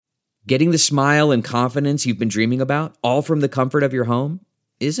Getting the smile and confidence you've been dreaming about, all from the comfort of your home,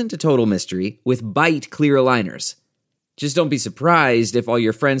 isn't a total mystery with Byte clear aligners. Just don't be surprised if all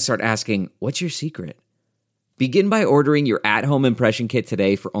your friends start asking, "What's your secret?" Begin by ordering your at-home impression kit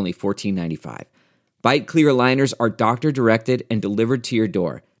today for only $14.95. Byte clear aligners are doctor-directed and delivered to your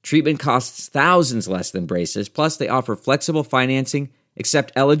door. Treatment costs thousands less than braces, plus they offer flexible financing,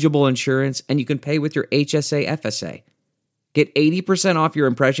 accept eligible insurance, and you can pay with your HSA FSA. Get 80% off your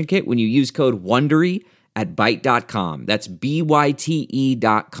impression kit when you use code WONDERY at Byte.com. That's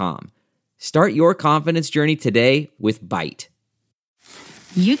BYTE.com. Start your confidence journey today with Byte.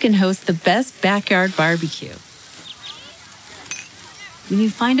 You can host the best backyard barbecue when you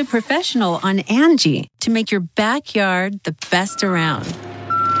find a professional on Angie to make your backyard the best around.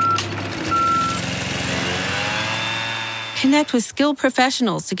 Connect with skilled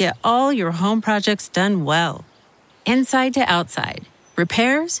professionals to get all your home projects done well. Inside to outside,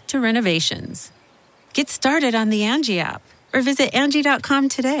 repairs to renovations. Get started on the Angie app or visit Angie.com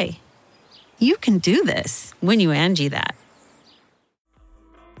today. You can do this when you Angie that.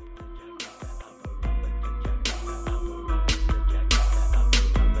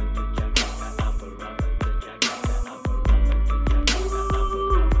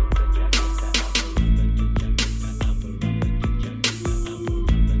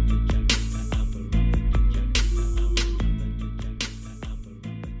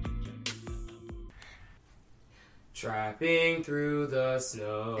 Driving through the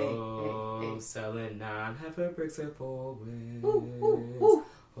snow, selling 9 heifer bricks at four winds. Over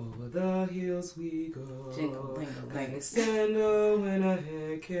the hills we go. Jingle, jingle, jingle. Sandal in a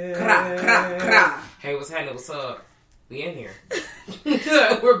head cap. Kra, kra, kra. Hey, what's happening? What's up? We in here.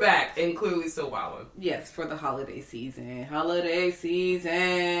 We're back and clearly still wilding. Yes, for the holiday season. Holiday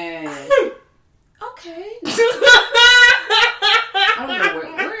season. Okay. I don't know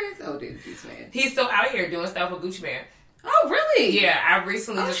where is Gucci Man? He's still out here doing stuff with Gucci Man. Oh, really? Yeah, I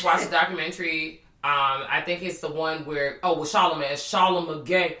recently just watched a documentary. I think it's the one where, with Charlamagne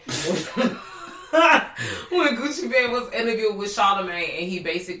Gay. When Gucci Man was interviewed with Charlamagne, and he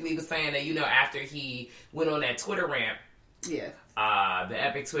basically was saying that, after he went on that Twitter rant, the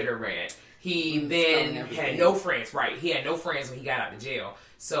epic Twitter rant, he then had no friends, right? He had no friends when he got out of jail.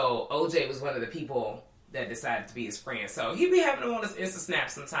 So OJ was one of the people that decided to be his friend. So he be having him on his Insta Snap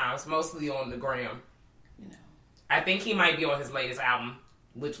sometimes, mostly on the gram. I think he might be on his latest album,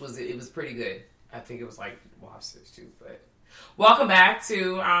 which was pretty good. I think it was like Lobsters too. But welcome back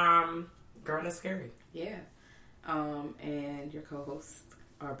to Girl That's Scary. Yeah. And your co-hosts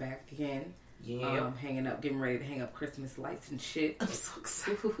are back again. Yeah. Hanging up, getting ready to hang up Christmas lights and shit. I'm so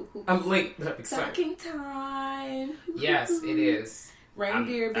excited. I'm late, but excited. Stocking time. Yes, it is.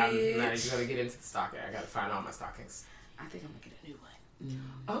 Reindeer bitch. I'm not even going to get into the stocking. I got to find all my stockings. I think I'm going to get a new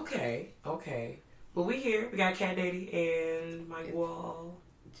one. Okay. But we here. We got Cat Daddy and Mike Wall.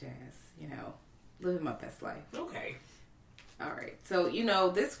 Jazz, living my best life. Okay. All right. So,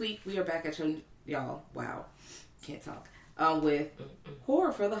 this week we are back at y'all. Wow. Can't talk. With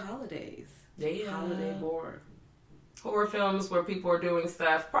horror for the holidays. Yeah. Holiday horror. Horror films where people are doing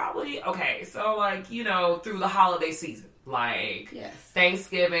stuff. Probably, okay. So, through the holiday season. Yes.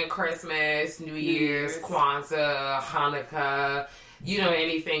 Thanksgiving, Christmas, New Year's, Kwanzaa, Hanukkah,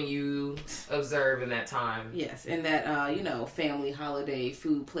 anything you observe in that time. Yes, and that, family holiday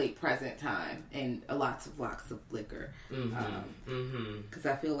food plate present time and lots of liquor. Because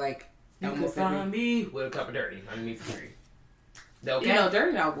I feel like you can find me with a cup of dirty underneath the tree. Okay.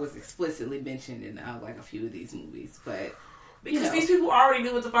 Dirty Dog was explicitly mentioned in a few of these movies, but because these people already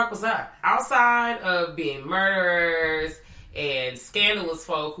knew what the fuck was up. Outside of being murderers and scandalous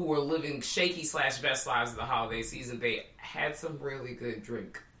folk who were living shaky / best lives of the holiday season, they had some really good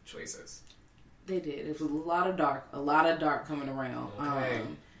drink choices. They did. It was a lot of dark coming around. Okay.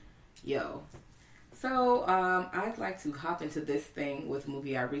 So I'd like to hop into this thing with a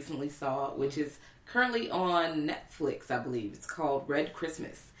movie I recently saw, which is currently on Netflix, I believe. It's called Red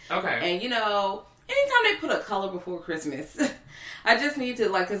Christmas. Okay. And anytime they put a color before Christmas, I just need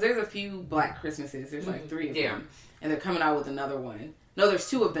to, because there's a few Black Christmases. There's 3 of them. And they're coming out with another one. No, there's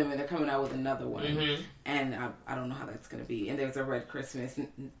 2 of them, and they're coming out with another one. Mm-hmm. And I don't know how that's going to be. And there's a Red Christmas,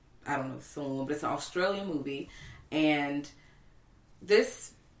 I don't know if soon, but it's an Australian movie. And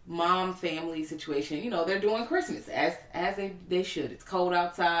this mom family situation, they're doing Christmas as they should. It's cold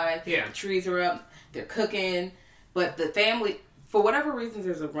outside. Yeah. The trees are up. They're cooking. But the family, for whatever reasons,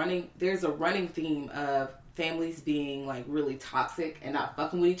 there's a running theme of families being like really toxic and not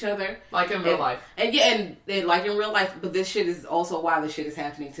fucking with each other, like in real life. And yeah, and like in real life. But this shit is also why this shit is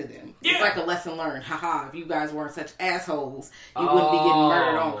happening to them. Yeah. It's like a lesson learned. Haha! If you guys weren't such assholes, you wouldn't be getting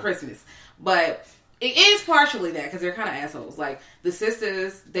murdered on Christmas. But it is partially that, because they're kind of assholes. Like, the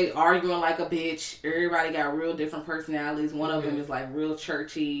sisters, they arguing like a bitch. Everybody got real different personalities. One of them is, like, real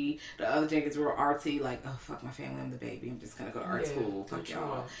churchy. The other chick is real artsy. Like, oh, fuck my family, I'm the baby. I'm just gonna go to art school. Fuck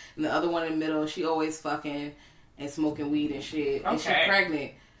y'all. And the other one in the middle, she always fucking and smoking weed and shit. And she's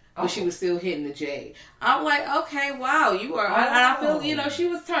pregnant. But she was still hitting the J. I'm like, okay, wow, you are. And I feel, you know, she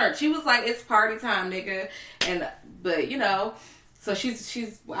was turned. She was like, it's party time, nigga. But, you know... So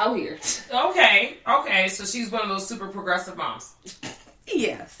she's out here. Okay. So she's one of those super progressive moms.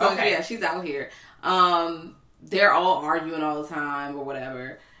 Yeah. So yeah, she's out here. They're all arguing all the time or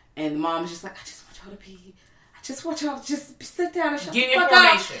whatever, and the mom's just like, I just want y'all to be. I just want y'all to just sit down and shut the fuck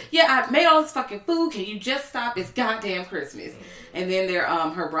up. Yeah, I made all this fucking food. Can you just stop? It's goddamn Christmas. And then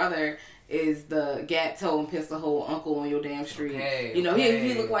her brother is the gat-toe and pistol hole uncle on your damn street. You know,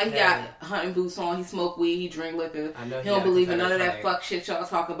 he look like he got hunting boots on. He smoke weed. He drink liquor. He don't believe in none of that fuck shit y'all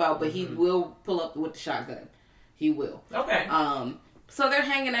talk about, but he will pull up with the shotgun. He will. Okay. So they're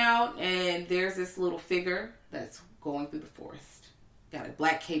hanging out, and there's this little figure that's going through the forest. Got a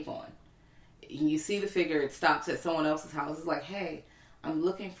black cape on. And you see the figure, it stops at someone else's house. It's like, hey, I'm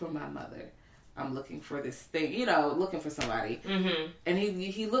looking for my mother. I'm looking for this thing, you know, looking for somebody. Mm-hmm. And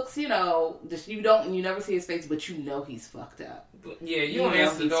he looks, you know, you never see his face, but you know he's fucked up. Yeah, you don't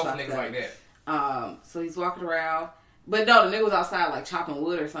answer the door for niggas like that. So he's walking around. But no, the nigga was outside, like, chopping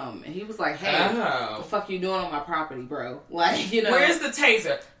wood or something. And he was like, hey, what the fuck you doing on my property, bro? Like, you know. Where's the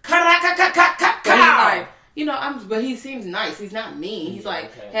taser? Like, you know, but he seems nice. He's not mean. He's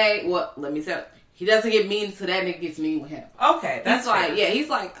like, hey, well, let me say, he doesn't get mean, so that nigga gets mean with him. Okay, that's like, yeah, he's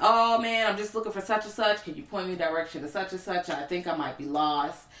like, oh man, I'm just looking for such and such. Can you point me in the direction of such and such? I think I might be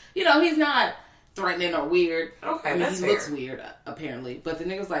lost. You know, he's not threatening or weird. Okay, I mean, that's he looks weird, apparently. But the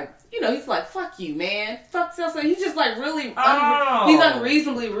nigga's like, you know, he's like, fuck you, man. Fuck so. He's just like really, he's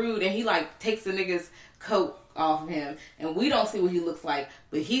unreasonably rude, and he like takes the nigga's coat off of him, and we don't see what he looks like,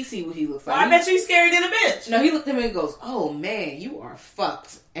 but he see what he looks like. Well, I bet you he's scary than a bitch. No, he looked at him and goes, oh man, you are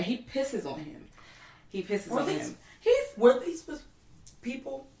fucked. And he pisses on him. Were these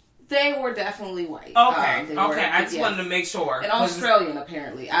people? They were definitely white. Okay. I just wanted to make sure. And Australian,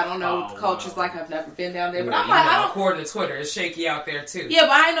 apparently. I don't know what the culture's like. I've never been down there. But I'm like, according to Twitter, it's shaky out there, too. Yeah,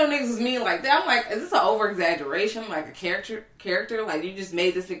 but I know niggas was mean like that. I'm like, is this an over-exaggeration? Like a character? Like, you just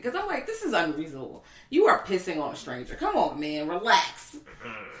made this thing? Because I'm like, this is unreasonable. You are pissing on a stranger. Come on, man. Relax.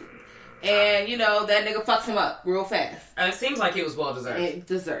 And, you know, that nigga fucks him up real fast. And it seems like it was well-deserved. It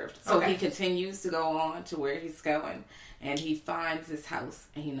deserved. So he continues to go on to where he's going. And he finds this house.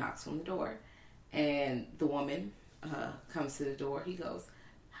 And he knocks on the door. And the woman comes to the door. He goes,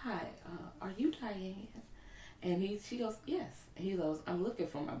 hi, are you Diane? And she goes, yes. And he goes, I'm looking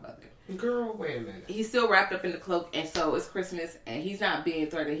for my mother. Girl, wait a minute. He's still wrapped up in the cloak. And so it's Christmas. And he's not being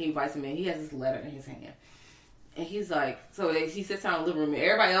threatened. He invites him in. He has this letter in his hand. And he's like, so he sits down in the living room, and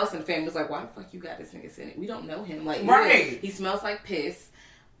everybody else in the family is like, why the fuck you got this nigga sitting? We don't know him. Like, right. He smells like piss.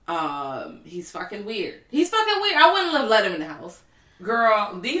 He's fucking weird. I wouldn't have let him in the house.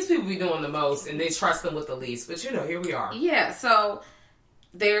 Girl, these people be doing the most, and they trust them with the least. But, you know, here we are. Yeah, so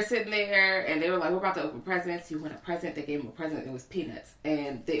they were sitting there, and they were like, we're about to open presents. You want a present? They gave him a present. It was peanuts.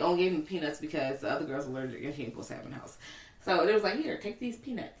 And they only gave him peanuts because the other girls were allergic, and he ain't supposed to have in the house. So it was like, here, take these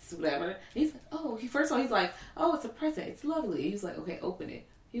peanuts, whatever. And he's like, oh, first of all, he's like, oh, it's a present. It's lovely. He's like, okay, open it.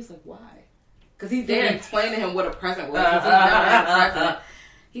 He was like, why? Because he's there explaining to him what a present was. He's never had a present.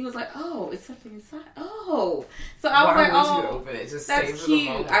 He was like, oh, it's something inside. Oh. So I was like, oh, open it? Just that's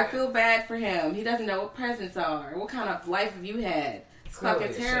cute. I feel bad for him. He doesn't know what presents are. What kind of life have you had? It's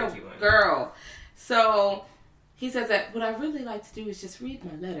fucking terrible, girl. So he says that what I really like to do is just read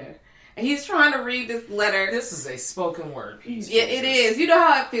my letter. And he's trying to read this letter. This is a spoken word piece. Yeah, it is. You know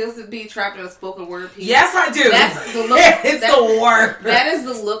how it feels to be trapped in a spoken word piece? Yes, I do. That's the look. It's the word. That is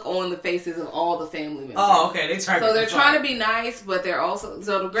the look on the faces of all the family members. Oh, okay. They're trying to be nice, but they're also...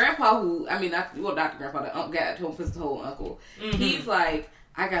 So the grandpa not the grandpa, the gat-toe pistol hole uncle, he's like,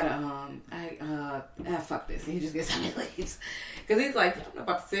 I gotta, fuck this. And he just gets up and leaves. Because he's like, I'm not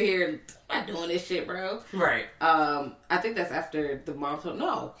about to sit here and I'm not doing this shit, bro. Right. I think that's after the mom told...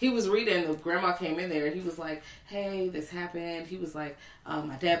 No, he was reading. The grandma came in there. And he was like, hey, this happened. He was like,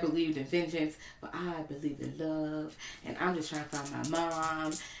 my dad believed in vengeance, but I believe in love. And I'm just trying to find my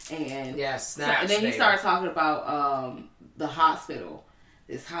mom. And yes, and then he started talking about the hospital.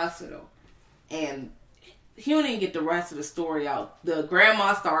 This hospital. And he don't even get the rest of the story out. The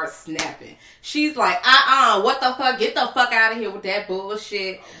grandma starts snapping. She's like, what the fuck? Get the fuck out of here with that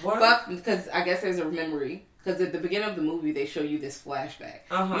bullshit. What? Fuck, because I guess there's a memory. Because at the beginning of the movie, they show you this flashback.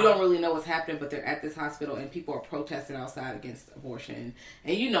 Uh-huh. You don't really know what's happening, but they're at this hospital and people are protesting outside against abortion.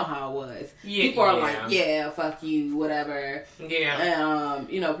 And you know how it was. Yeah, people are like, yeah, fuck you, whatever. Yeah. And,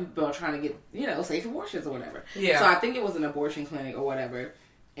 people are trying to get, safe abortions or whatever. Yeah. So I think it was an abortion clinic or whatever.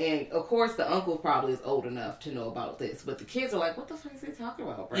 And, of course, the uncle probably is old enough to know about this. But the kids are like, what the fuck is they talking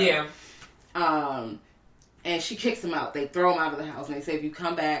about, bro? Yeah. And she kicks him out. They throw him out of the house. And they say, if you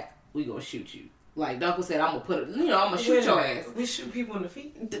come back, we gonna shoot you. Like, the uncle said, I'm gonna shoot your ass. We shoot people in the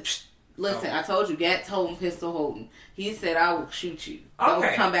feet? Listen, I told you, gat holding, pistol holding. He said, I will shoot you.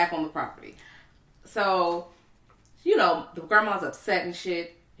 Don't come back on the property. So, the grandma's upset and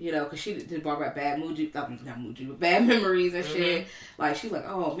shit. Because she did brought back bad bad memories and shit. Mm-hmm. Like, she's like,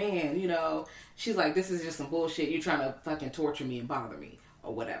 oh, man, she's like, this is just some bullshit. You trying to fucking torture me and bother me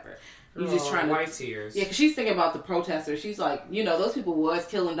or whatever. You just trying to... white tears. Yeah, because she's thinking about the protesters. She's like, those people was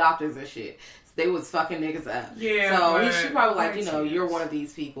killing doctors and shit. They was fucking niggas up. Yeah. So she probably like, you're one of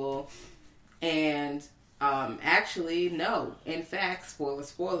these people. And actually, no. In fact,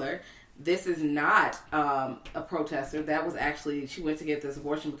 spoiler, this is not a protester. That was actually, she went to get this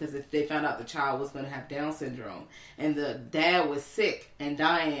abortion because they found out the child was going to have Down syndrome. And the dad was sick and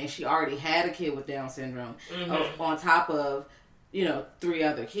dying, and she already had a kid with Down syndrome. Mm-hmm. On top of, 3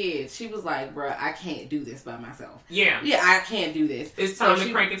 other kids. She was like, bruh, I can't do this by myself. Yeah, I can't do this. It's time to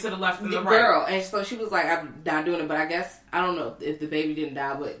crank it to the left and the right. Girl, and so she was like, I'm not doing it, but I guess, I don't know if the baby didn't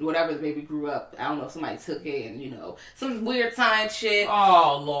die, but whatever, the baby grew up, I don't know if somebody took it and, some weird science shit.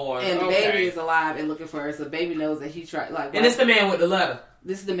 Oh, Lord. And the baby is alive and looking for her, so the baby knows that he tried, like... And it's the man with the letter.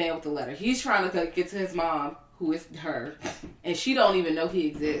 This is the man with the letter. He's trying to get to his mom, who is her, and she don't even know he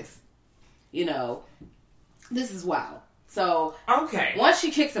exists. This is wild. So, once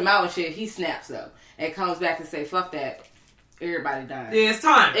she kicks him out and shit, he snaps up and comes back and say, fuck that. Everybody died. Yeah, it's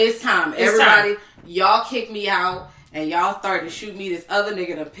time. It's time. Everybody, y'all kicked me out and y'all started to shoot me. This other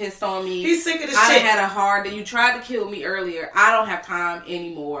nigga done pissed on me. He's sick of this shit. I had a hard day. You tried to kill me earlier. I don't have time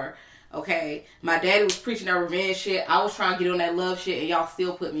anymore. Okay? My daddy was preaching that revenge shit. I was trying to get on that love shit and y'all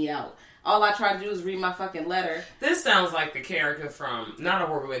still put me out. All I tried to do is read my fucking letter. This sounds like the character from, not a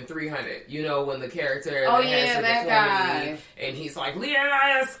horror, but 300. When the character has that guy. And he's like,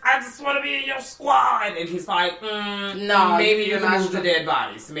 Leonidas, I just want to be in your squad. And he's like, no, maybe you can move the dead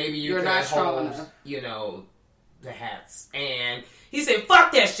bodies. Maybe you're not hold, the hats. And he said,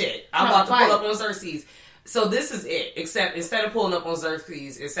 fuck that shit. I'm about to pull up on Xerxes. So this is it. Except instead of pulling up on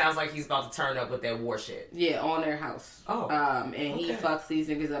Xerxes, it sounds like he's about to turn up with that war shit. Yeah, on their house. Oh. And he fucks these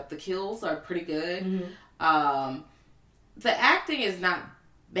niggas up. The kills are pretty good. Mm-hmm. The acting is not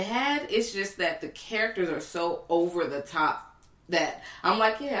bad. It's just that the characters are so over the top that I'm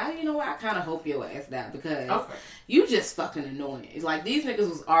like, I kind of hope your ass died because you just fucking annoying. It's like these niggas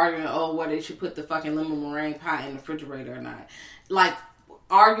was arguing, whether they should put the fucking lemon meringue pie in the refrigerator or not. Like,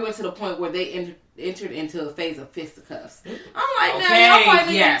 arguing to the point where they entered into a phase of fisticuffs. I'm like,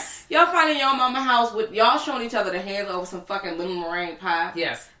 y'all fighting your mama house with y'all showing each other the hands over some fucking lemon meringue pie.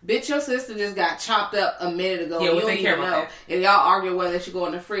 Yes. Bitch, your sister just got chopped up a minute ago. Yeah, you don't even know. And y'all arguing whether it should go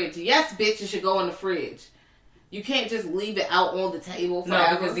in the fridge. Yes, bitch, it should go in the fridge. You can't just leave it out on the table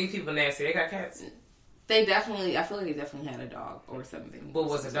forever. No, because these people nasty. They got cats. I feel like they definitely had a dog or something. But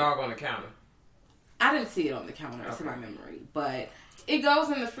was a dog on the counter? I didn't see it on the counter. It's in my memory. But it goes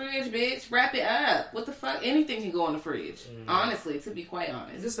in the fridge, bitch. Wrap it up. What the fuck? Anything can go in the fridge. Mm-hmm. Honestly, to be quite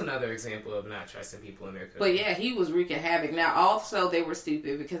honest. Just another example of not trusting people in their cooking. But yeah, he was wreaking havoc. Now, also, they were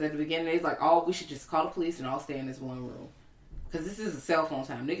stupid because at the beginning, they was like, we should just call the police and all stay in this one room. Because this is a cell phone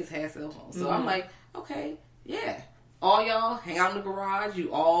time. Niggas had cell phones. So I'm like, okay, yeah. All y'all hang out in the garage.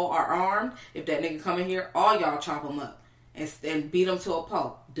 You all are armed. If that nigga come in here, all y'all chop him up and beat him to a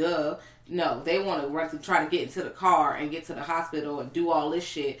pulp. Duh. No, they want to try to get into the car and get to the hospital and do all this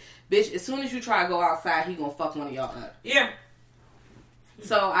shit. Bitch, as soon as you try to go outside, he gonna fuck one of y'all up. Yeah.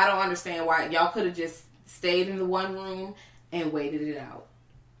 So I don't understand why y'all could have just stayed in the one room and waited it out.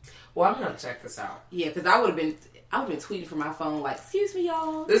 Well, I'm gonna check this out. Yeah, because I would have been tweeting from my phone like, "Excuse me,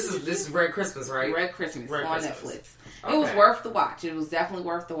 y'all." This is Red Christmas, right? Red Christmas on Netflix. Okay. It was worth the watch. It was definitely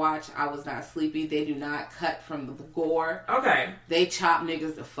worth the watch. I was not sleepy. They do not cut from the gore. Okay. They chop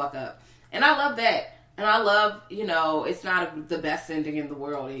niggas the fuck up. And I love that. And I love, it's not the best ending in the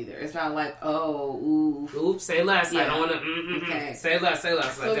world either. It's not like, oops, say less. Yeah. I don't want to, okay. Say less. So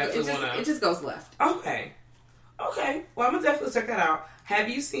I definitely want to. It just goes left. Okay. Well, I'm going to definitely check that out. Have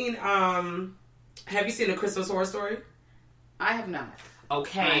you seen A Christmas Horror Story? I have not.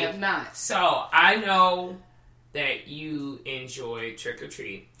 Okay. I have not. So, I know that you enjoy Trick or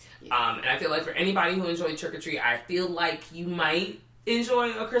Treat. Yeah. And I feel like for anybody who enjoyed Trick or Treat, I feel like you might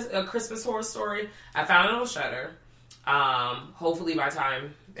enjoy a Christmas Horror Story. I found it on Shudder. Hopefully by the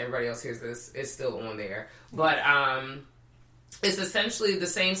time everybody else hears this, it's still on there. But it's essentially the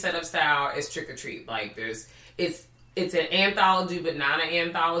same setup style as Trick or Treat. Like it's an anthology, but not an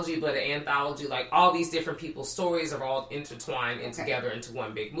anthology, but an anthology. Like all these different people's stories are all intertwined and together into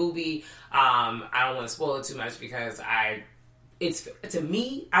one big movie. I don't want to spoil it too much because it's to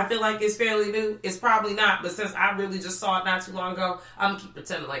me, I feel like it's fairly new. It's probably not, but since I really just saw it not too long ago, I'm gonna keep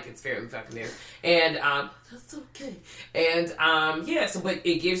pretending like it's fairly fucking new. And that's okay. And yeah, so but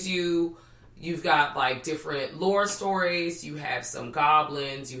it gives you've got like different lore stories, you have some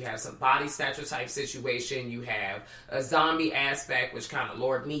goblins, you have some body snatcher type situation, you have a zombie aspect, which kind of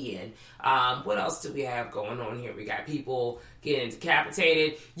lured me in. What else do we have going on here? We got people getting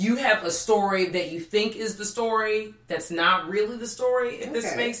decapitated. You have a story that you think is the story that's not really the story, if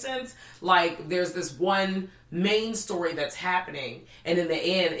this makes sense. Like there's this one main story that's happening, and in the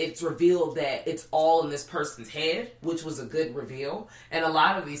end it's revealed that it's all in this person's head, which was a good reveal. And a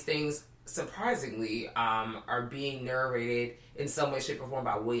lot of these things surprisingly are being narrated in some way, shape, or form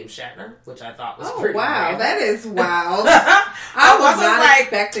by William Shatner, which I thought was pretty wow, rare. that is wild. I was not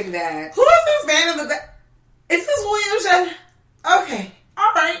expecting that. Who is this man in the is this William Shatner? Okay,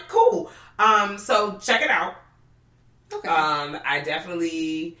 all right, cool. So check it out. Okay. I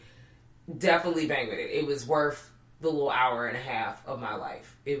definitely banged with it. It was worth the little hour and a half of my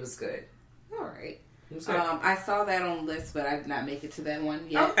life. It was good. All right. I saw that on the list, but I did not make it to that one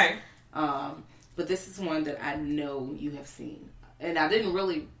yet. Okay. But this is one that I know you have seen. And I didn't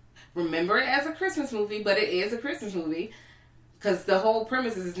really remember it as a Christmas movie, but it is a Christmas movie. Because the whole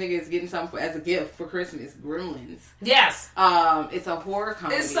premise is this nigga is getting something as a gift for Christmas. Gremlins. Yes. It's a horror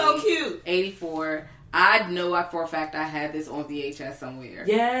comedy. It's so cute. 84. I know for a fact I had this on VHS somewhere.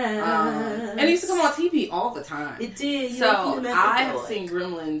 Yeah. And it used to come on TV all the time. It did. So I have seen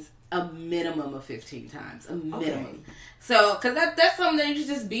Gremlins a minimum of 15 times. A minimum. Okay. So, because that's something that you should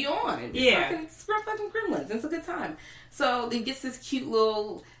just be on. It's fucking Gremlins. It's a good time. So, it gets this cute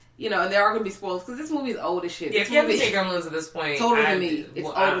little, and there are going to be spoilers, because this movie is old as shit. Yeah, if you haven't seen Gremlins at this point. It's older than me. It's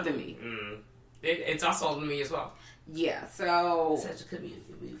older than me. It's also older than me as well. Yeah, so. Such a community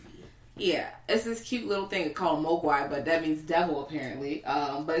movie. Yeah, it's this cute little thing called Mogwai, but that means devil apparently.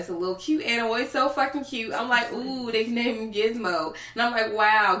 But it's a little cute animal. It's so fucking cute. I'm like, ooh, they named him Gizmo. And I'm like,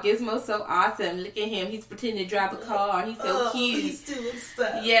 wow, Gizmo's so awesome. Look at him. He's pretending to drive a car. He's so cute. He's doing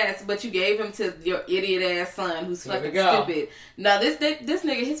stuff. Yes, but you gave him to your idiot ass son who's fucking stupid. No, this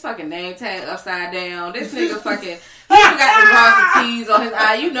nigga, his fucking name tag upside down. This nigga fucking, he even got the glossy T's on his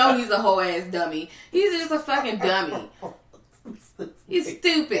eye. You know he's a whole ass dummy. He's just a fucking dummy. He's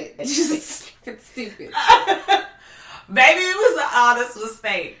stupid. Just fucking stupid. Maybe it was an honest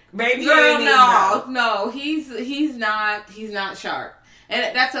mistake. Maybe girl, no. He's not sharp,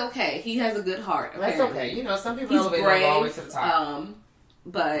 and that's okay. He has a good heart. Apparently. That's okay. Some people elevate brave, all the way to the top.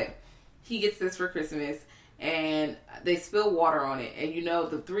 But he gets this for Christmas, and they spill water on it.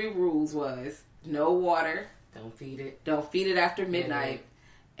 And the 3 rules was no water. Don't feed it. Don't feed it after midnight.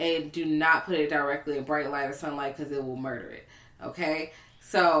 And do not put it directly in bright light or sunlight because it will murder it. Okay?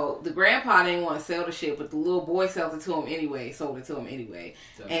 So, the grandpa didn't want to sell the shit, but the little boy sold it to him anyway.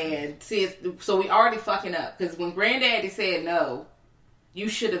 And see, so we already fucking up. Because when granddaddy said no, you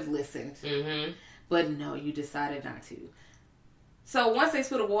should have listened. Mm-hmm. But no, you decided not to. So, once they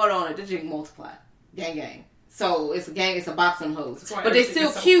spill the water on it, the jig multiply. Gang, gang. So, it's a gang, it's a box of hoes. But they're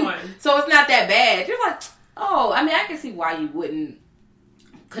still cute, so it's not that bad. You're like, oh, I mean, I can see why you wouldn't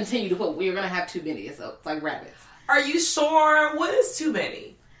continue to put, we're going to have too many. It's like rabbits. Are you sure? What is too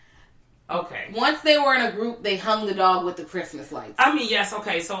many? Okay. Once they were in a group, they hung the dog with the Christmas lights. I mean, yes,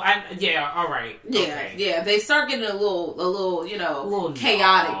 okay. So, all right. Yeah, okay. Yeah. They start getting a little,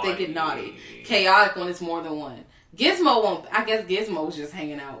 chaotic. Naughty. They get naughty. Chaotic when it's more than one. Gizmo won't, I guess Gizmo's just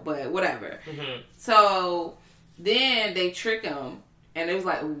hanging out, but whatever. Mm-hmm. So, then they trick him. And it was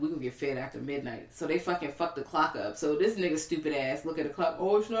like, we gonna get fed after midnight. So they fucking fucked the clock up. So this nigga stupid ass look at the clock.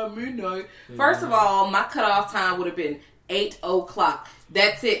 Oh, it's not midnight. Mm-hmm. First of all, my cutoff time would have been 8:00.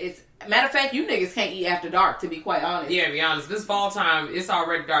 That's it. Matter of fact, you niggas can't eat after dark, to be quite honest. Yeah, to be honest. This fall time, it's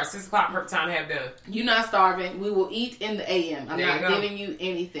already dark. 6:00, perfect time to have dinner. You're not starving. We will eat in the AM. I'm not giving you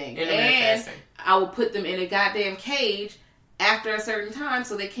anything. And I will put them in a goddamn cage after a certain time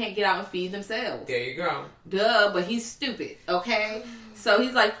so they can't get out and feed themselves. There you go. Duh, but he's stupid, okay? So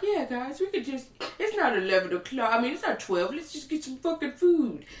he's like, yeah, guys, we could just, it's not 11 o'clock. I mean, it's not 12. Let's just get some fucking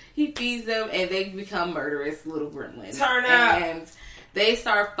food. He feeds them, and they become murderous little gremlins. Turn up. And they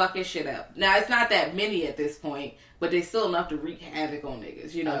start fucking shit up. Now, it's not that many at this point, but they still enough to wreak havoc on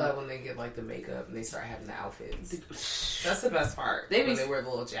niggas, you know? I love when they get, like, the makeup and they start having the outfits. That's the best part, when they wear the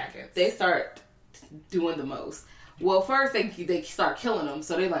little jackets. They start doing the most. Well, first, they start killing them,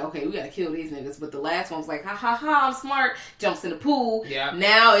 so they're like, okay, we gotta kill these niggas. But the last one's like, ha, ha, ha, I'm smart, jumps in the pool. Yeah.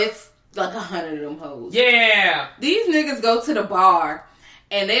 Now it's like 100 of them hoes. Yeah. These niggas go to the bar,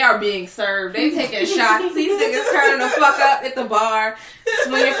 and they are being served. They taking shots. These niggas turning the fuck up at the bar,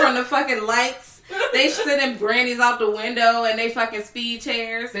 swinging from the fucking lights. They sending grannies out the window and they fucking speed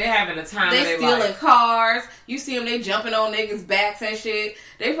chairs. They having a time. They stealing cars. You see them, they jumping on niggas' backs and shit.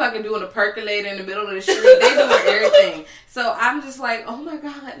 They fucking doing a percolator in the middle of the street. They doing everything. So I'm just like, oh my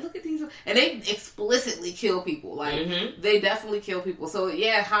god, look at these. And they explicitly kill people. Like, they definitely kill people. So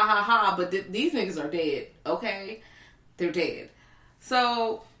yeah, ha ha ha. But these niggas are dead. Okay? They're dead.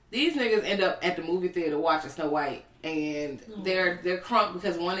 So these niggas end up at the movie theater watching Snow White. And they're crunk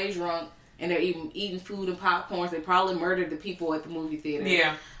because one, they drunk. And they're eating food and popcorns. They probably murdered the people at the movie theater.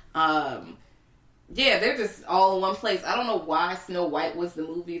 Yeah. Yeah, they're just all in one place. I don't know why Snow White was the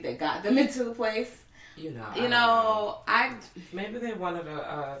movie that got them into the place. You know, maybe they wanted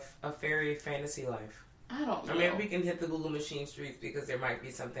a fairy fantasy life. I don't know. Or maybe we can hit the Google machine streets because there might be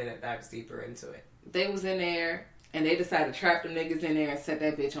something that dives deeper into it. They was in there and they decided to trap them niggas in there and set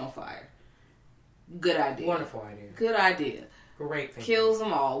that bitch on fire. Good idea. Wonderful idea. Good idea. Great thing. Kills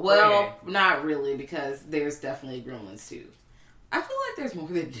them all. Well, not really, because there's definitely gremlins too. I feel like there's more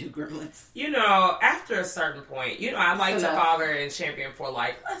than two gremlins. You know, after a certain point, you know, I like to father and champion for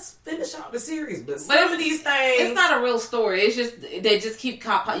like, let's finish out the series. But some of these things, it's not a real story. It's just they just keep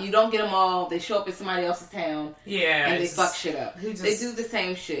you don't get them all. They show up in somebody else's town. Yeah, and they fuck shit up. They do the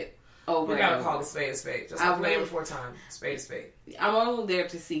same shit over. We gotta call a spade a spade. Just like the before time, spade a spade. I'm only there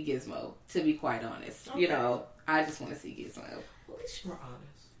to see Gizmo. To be quite honest, you know, I just want to see Gizmo. Well, at least you were honest.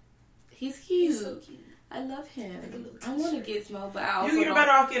 He's cute. He's so cute. I love him. I want to Gizmo, but I also you're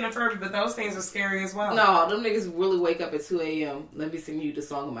better off getting a Furby, but those things are scary as well. No, them niggas really wake up at 2 a.m. Let me sing you the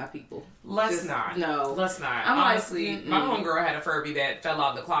song of my people. Let's not. Honestly, my homegirl had a Furby that fell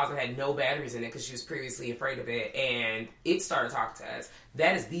out of the closet, had no batteries in it because she was previously afraid of it, and it started talking to us.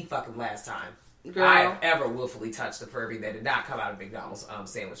 That is the fucking last time I've ever willfully touched a Furby that did not come out of McDonald's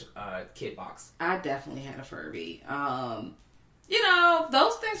sandwich kit box. I definitely had a Furby. You know,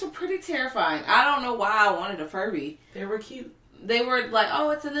 those things were pretty terrifying. I don't know why I wanted a Furby. They were cute. They were like,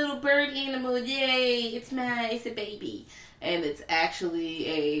 oh, it's a little bird animal. Yay, it's a baby. And it's actually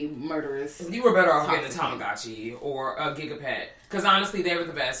a murderous... You were better off getting a Tamagotchi or a Gigapet. Because honestly, they were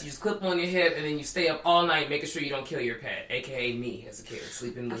the best. You just clip on your hip and then you stay up all night making sure you don't kill your pet. A.k.a. me as a kid,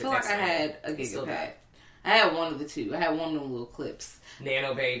 sleeping with I feel like I had a Gigapet. I had one of the two. I had one of them little clips.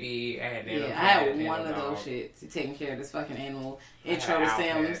 Nano Baby. I had Nano I had one of those shits. Taking care of this fucking animal. Intro to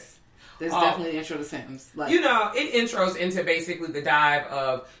Sims. There's definitely intro to Sims. Like, you know, it intros into basically the dive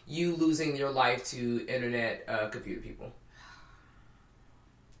of you losing your life to internet computer people.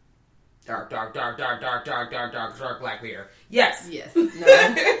 Dark Black Mirror. Yes. No,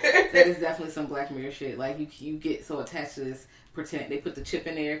 that is definitely some Black Mirror shit. Like, you get so attached to this pretend. They put the chip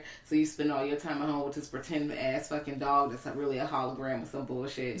in there, so you spend all your time at home with this pretend ass fucking dog that's really a hologram or some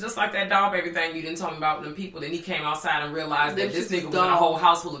bullshit. Just like that doll baby thing you didn't tell me about them people. Then he came outside and realized that this nigga was in a whole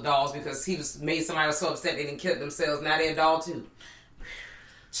house full of dolls because he was made somebody else so upset they didn't kill themselves. Now they're a doll too.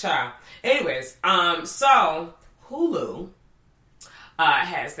 Child. Anyways, so Hulu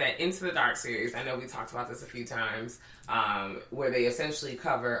has that Into the Dark series. I know we talked about this a few times, where they essentially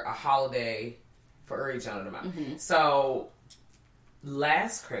cover a holiday for each other. So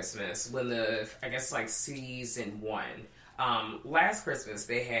last Christmas, when I guess like season 1, last Christmas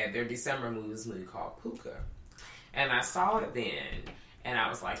they had their December movie called Puka, and I saw it then, and I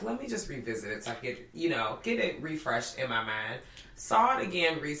was like, let me just revisit it so I get it refreshed in my mind. Saw it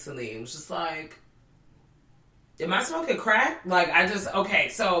again recently and was just like, am I smoking crack?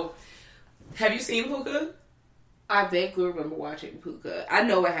 So have you seen Puka? I vaguely remember watching Puka. I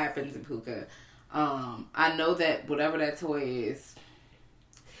know what happens in Puka. I know that whatever that toy is,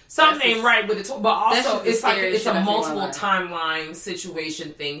 something ain't right with the toy, but also it's a multiple timeline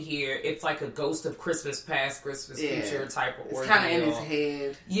situation thing here. It's like a Ghost of Christmas Past, Christmas Future type of ordeal. It's kind of in his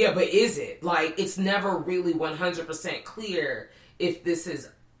head. Yeah, but is it? Like, it's never really 100% clear if this is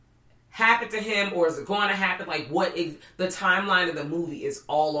happened to him or is it going to happen. Like, the timeline of the movie is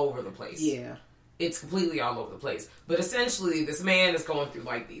all over the place. Yeah. It's completely all over the place. But essentially, this man is going through,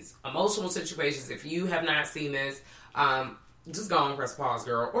 like, these emotional situations. If you have not seen this, just go and press pause,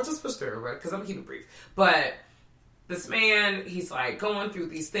 girl. Or just push through, right? Because I'm going to keep it brief. But this man, he's like going through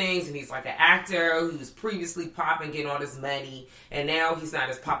these things, and he's like an actor who's previously popping, getting all this money, and now he's not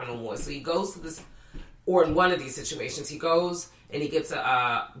as popping no more. So he goes to this, or in one of these situations, he goes and he gets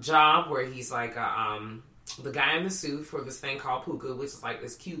a job where he's like the guy in the suit for this thing called Puka, which is like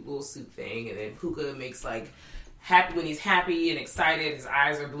this cute little suit thing, and then Puka makes like happy when he's happy and excited, his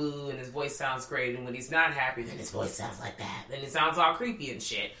eyes are blue and his voice sounds great, and when he's not happy, then his voice sounds like that, then it sounds all creepy and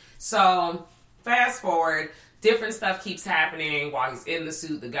shit. So fast forward. Different stuff keeps happening while he's in the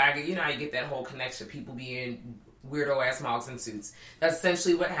suit. The guy, you know how you get that whole connection, people being weirdo-ass mogs in suits. That's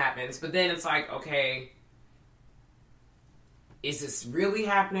essentially what happens. But then it's like, okay, is this really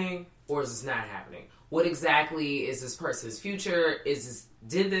happening or is this not happening? What exactly is this person's future?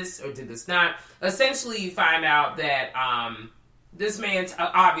 Did this or did this not? Essentially, you find out that this man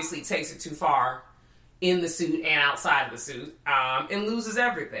obviously takes it too far in the suit and outside of the suit, and loses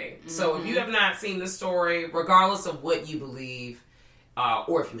everything. Mm-hmm. So if you have not seen the story, regardless of what you believe,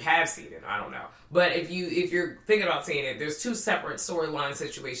 or if you have seen it, I don't know. But if you're thinking about seeing it, there's two separate storyline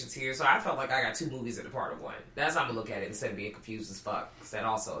situations here. So I felt like I got two movies in a part of one. That's how I'm gonna look at it instead of being confused as fuck. Because that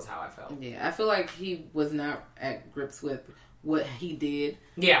also is how I felt. Yeah, I feel like he was not at grips with what he did.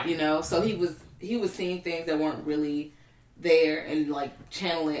 Yeah, you know, so he was seeing things that weren't really there and like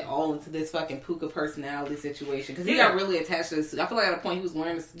channeling it all into this fucking Puka personality situation because he got really attached to the suit. I feel like at a point he was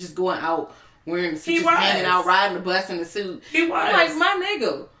wearing this, just going out wearing the suit, just hanging out, riding the bus in the suit. He was I'm like, my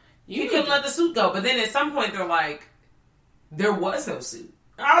nigga, you couldn't let the suit go. But then at some point they're like, there was no suit.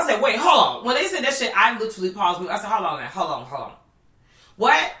 I was like, wait, hold on. When they said that shit, I literally paused. I said, hold on.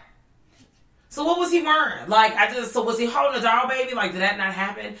 What? So what was he wearing? Like, so was he holding a doll baby? Like, did that not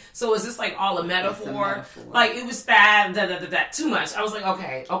happen? So is this like all a metaphor? Like, it was that, too much. I was like,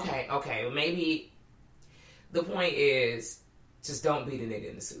 okay. Maybe the point is just don't be the nigga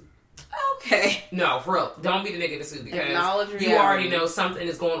in the suit. Okay. No, for real. Don't be the nigga in the suit because you already know something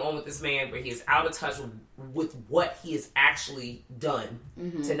is going on with this man where he is out of touch with what he has actually done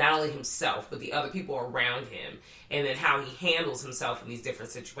to not only himself, but the other people around him. And then how he handles himself in these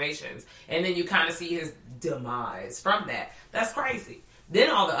different situations. And then you kind of see his demise from that. That's crazy. Then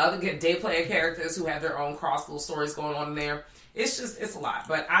all the other day player characters who have their own cross little stories going on in there. It's a lot.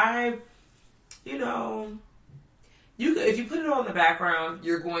 But if you put it on the background,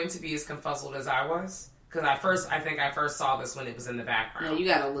 you're going to be as confuzzled as I was. Because I think I first saw this when it was in the background. No, you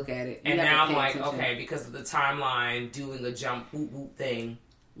gotta look at it. And now I'm like, okay, because of the timeline, doing a jump whoop whoop thing,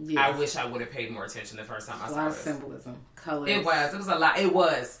 yes. I wish I would have paid more attention the first time I saw this. A lot of symbolism, colors. It was a lot. It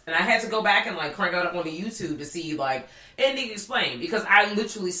was. And I had to go back and like crank it up on the YouTube to see like, ending explained. Because I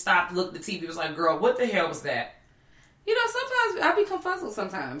literally stopped, looked at the TV, was like, girl, what the hell was that? You know, sometimes I be confuzzled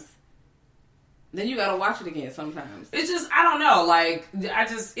sometimes. Then you gotta watch it again sometimes. It's just, I don't know, like,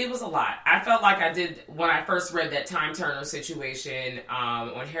 it was a lot. I felt like I did, when I first read that Time Turner situation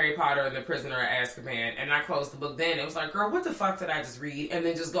on Harry Potter and the Prisoner of Azkaban, and I closed the book then, it was like, girl, what the fuck did I just read? And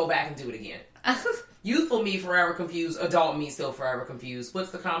then just go back and do it again. Youthful me forever confused, adult me still forever confused. What's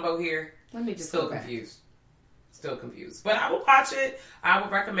the combo here? Let me just still confused. Still confused. But I will watch it. I would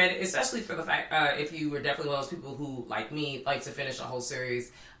recommend it, especially for the fact, if you were definitely one of those people who, like me, like to finish a whole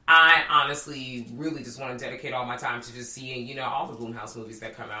series. I honestly really just want to dedicate all my time to just seeing, all the Blumhouse movies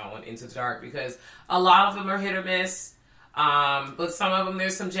that come out on Into the Dark because a lot of them are hit or miss, but some of them,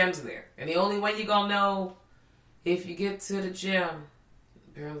 there's some gems in there. And the only way you're going to know if you get to the gem,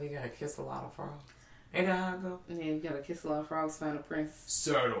 apparently you got to kiss a lot of frogs. Ain't that how it go? Yeah, you got to kiss a lot of frogs, find a prince.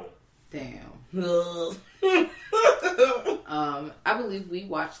 Settle. Damn. I believe we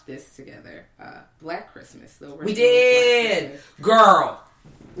watched this together. Black Christmas. We did! Girl!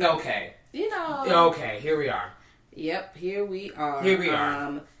 Okay. Okay, here we are. Yep, here we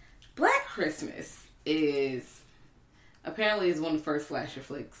are. Black Christmas is apparently one of the first slasher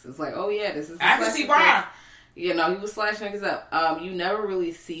flicks. It's like, oh yeah, this is I can see why. He was slashing niggas up. You never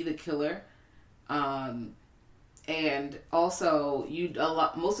really see the killer. And also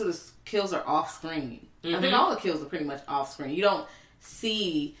most of the kills are off screen. Mm-hmm. I think all the kills are pretty much off screen. You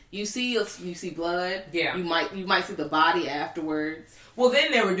see blood. Yeah. You might see the body afterwards. Well,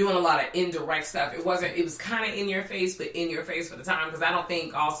 then they were doing a lot of indirect stuff. It was kind of in your face, but in your face for the time. Because I don't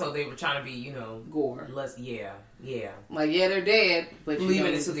think also they were trying to be, gore. Less, yeah. Like, yeah, they're dead, but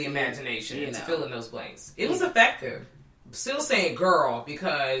leaving it to the imagination and to fill in those blanks. It was effective. I'm still saying girl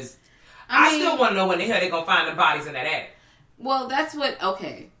because I still want to know when the hell they're going to find the bodies in that egg. Well, that's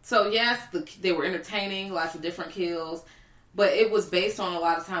okay. So, yes, they were entertaining, lots of different kills. But it was based on a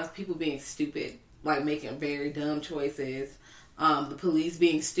lot of times people being stupid, like making very dumb choices. The police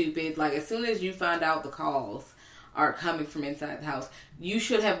being stupid. Like, as soon as you find out the calls are coming from inside the house, you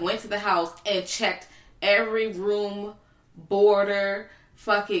should have went to the house and checked every room, border,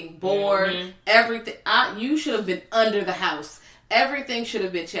 fucking board, everything. You should have been under the house. Everything should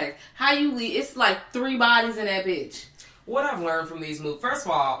have been checked. How you leave? It's like 3 bodies in that bitch. What I've learned from these movies, first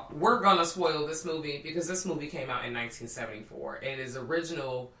of all, we're gonna spoil this movie because this movie came out in 1974 and is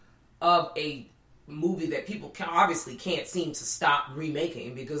original of a movie that people obviously can't seem to stop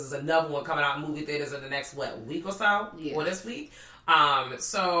remaking because there's another one coming out in movie theaters in the next week or so, or this week.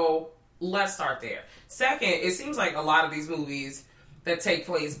 So let's start there. Second, it seems like a lot of these movies that take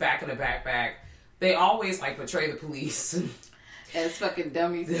place back in the backpack, they always like portray the police as fucking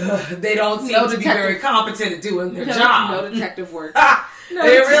dummies. They don't seem to be very competent at doing their job. No detective work. They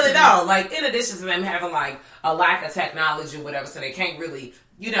really don't. Like, in addition to them having, like, a lack of technology or whatever, so they can't really,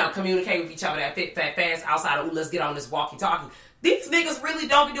 communicate with each other that fast outside of, let's get on this walkie-talkie. These niggas really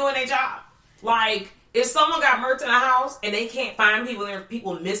don't be doing their job. Like, if someone got murked in a house and they can't find people, there are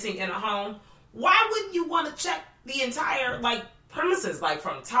people missing in a home, why wouldn't you want to check the entire, like, premises, like,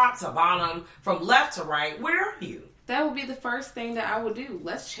 from top to bottom, from left to right? Where are you? That would be the first thing that I would do.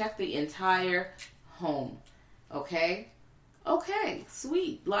 Let's check the entire home. Okay,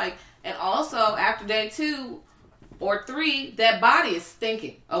 sweet. Like, and also after day 2 or 3, that body is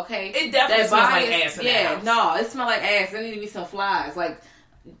stinking. Okay, it definitely smells like ass in the house. No, it smells like ass. There need to be some flies. Like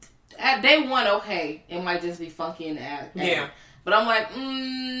at day 1, okay, it might just be funky in the attic. Yeah. But I'm like,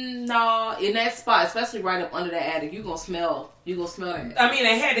 no, in that spot, especially right up under that attic, you gonna smell that. I mean,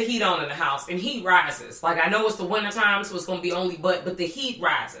 they had the heat on in the house, and heat rises. Like, I know it's the winter time, so it's gonna be only but the heat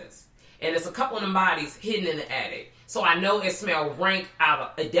rises. And there's a couple of them bodies hidden in the attic. So I know it smelled rank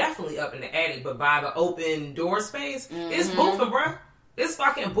definitely up in the attic, but by the open door space, it's boofing, bro. It's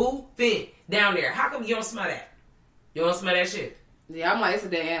fucking boofing down there. How come you don't smell that? You don't smell that shit? Yeah, I'm like, it's a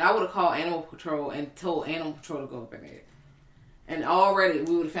day, and I would have called Animal Control and told Animal Control to go up in there. And already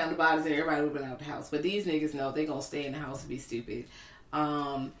we would have found the bodies and everybody would have been out the house. But these niggas know they're going to stay in the house and be stupid.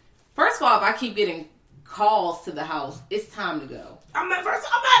 First of all, if I keep getting calls to the house, it's time to go. I'm not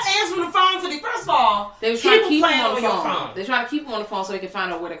answering the phone for the. First of all, they were trying to keep them on the phone. They're trying to keep them on the phone so they can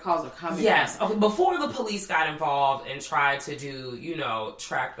find out where the calls are coming Yes. from. Okay, before the police got involved and tried to do,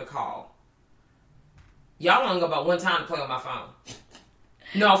 track the call. Y'all only go about one time to play on my phone.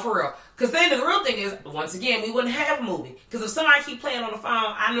 No, for real. Because then the real thing is, once again, we wouldn't have a movie. Because if somebody keep playing on the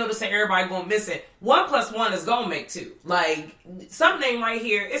phone, I notice that everybody going miss it. 1 + 1 is going to make 2. Like, something ain't right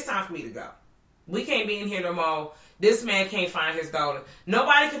here. It's time for me to go. We can't be in here no more. This man can't find his daughter.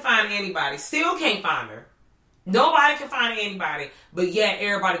 Nobody can find anybody. Still can't find her. Nobody can find anybody. But yet,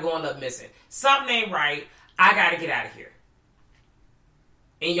 everybody going up missing. Something ain't right. I got to get out of here.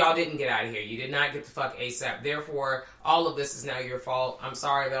 And y'all didn't get out of here. You did not get the fuck ASAP. Therefore, all of this is now your fault. I'm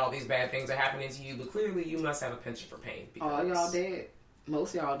sorry that all these bad things are happening to you, but clearly you must have a penchant for pain. All y'all dead.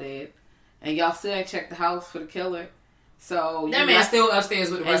 Most y'all dead. And y'all still ain't checked the house for the killer. So that man's still upstairs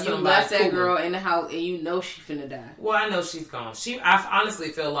with the rest of them. And you left that girl in the house and you know she finna die. Well, I know she's gone. I honestly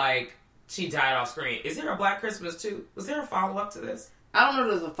feel like she died off screen. Is there a Black Christmas 2? Was there a follow-up to this? I don't know if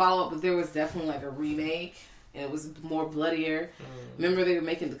there was a follow-up, but there was definitely like a remake. And it was more bloodier. Remember they were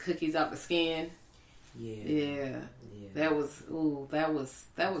making the cookies out the skin? Yeah. That was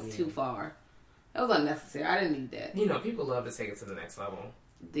too far. That was unnecessary. I didn't need that. People love to take it to the next level.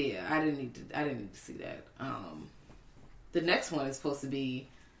 Yeah, I didn't need to see that. The next one is supposed to be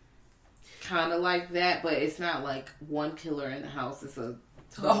kind of like that, but it's not like one killer in the house. It's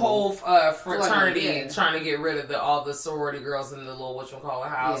the whole fraternity trying to get rid of all the sorority girls in the little whatchamacallit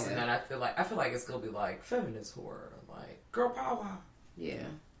house, and then I feel like it's gonna be like feminist horror, like girl power. Yeah,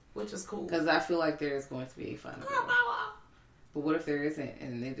 which is cool because I feel like there's going to be a final girl power. But what if there isn't,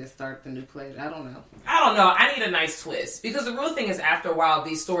 and they just start the new play? I don't know. I need a nice twist because the real thing is, after a while,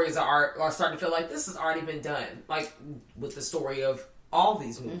 these stories are starting to feel like this has already been done. Like with the story of all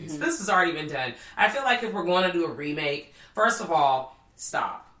these movies, this has already been done. I feel like if we're going to do a remake, first of all,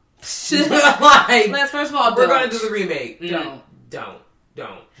 stop. First of all, we're going to do the remake. Don't.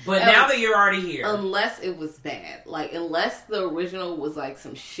 But now that you're already here, unless it was bad, like unless the original was like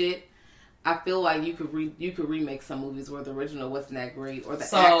some shit, I feel like you could remake some movies where the original wasn't that great or the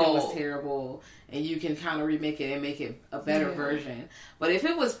acting was terrible, and you can kind of remake it and make it a better version. But if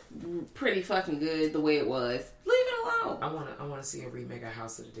it was pretty fucking good the way it was, leave it alone. I want to see a remake of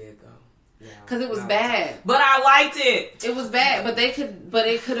House of the Dead though. Because it was bad, but I liked it. It was bad, but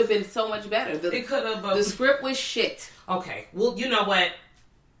it could have been so much better. It could have. The script was shit. Okay, well, you know what?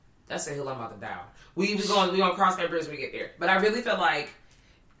 That's a hill I'm about to die. We gonna cross that bridge when we get there. But I really feel like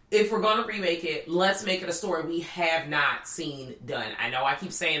if we're gonna remake it, let's make it a story we have not seen done. I know I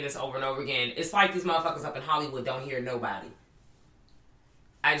keep saying this over and over again. It's like these motherfuckers up in Hollywood don't hear nobody.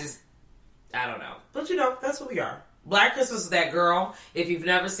 I don't know. But that's what we are. Black Christmas is that, girl. If you've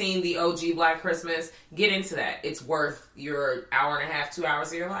never seen the OG Black Christmas, get into that. It's worth your hour and a half, 2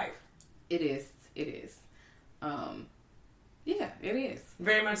 hours of your life. It is. Yeah, it is.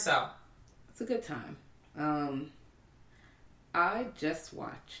 Very much so. It's a good time. I just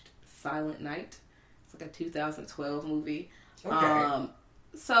watched Silent Night. It's like a 2012 movie. Okay.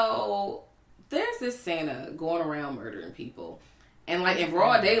 So there's this Santa going around murdering people. And like in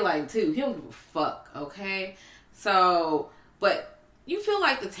broad daylight too. He don't give a fuck, okay? So, but you feel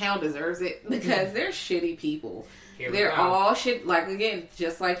like the town deserves it because they're shitty people. They're all shit, like again,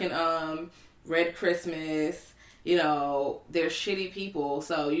 just like in Red Christmas, they're shitty people.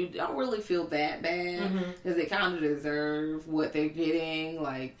 So you don't really feel that bad because they kind of deserve what they're getting.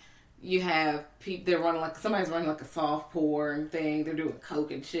 Like, you have people, they're running like, somebody's running like a soft porn thing. They're doing coke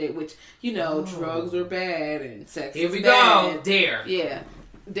and shit, which, drugs are bad and sex is bad. Here we go. Dare. Yeah.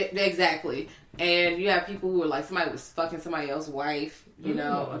 Exactly. And you have people who are like, somebody was fucking somebody else's wife,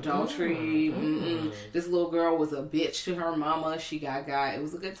 adultery. This little girl was a bitch to her mama. She got. It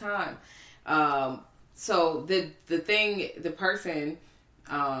was a good time. So the person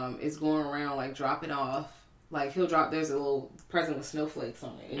is going around like dropping off. Like there's a little present with snowflakes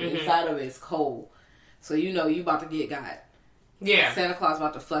on it. And inside of it is coal. So you about to get got. Yeah. Santa Claus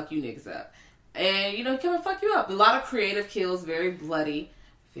about to fuck you niggas up. And he come and fuck you up. A lot of creative kills, very bloody.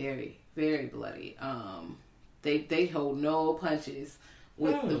 Very, very bloody. They hold no punches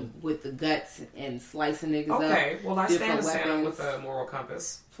with the guts and slicing niggas up. Okay, well I stand with Santa with a moral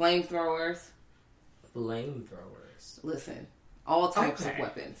compass. Flamethrowers. Listen, all types of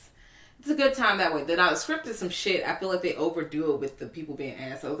weapons. It's a good time that way. Then the script is some shit. I feel like they overdo it with the people being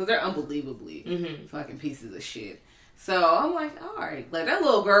assholes because they're unbelievably fucking pieces of shit. So I'm like, all right, like that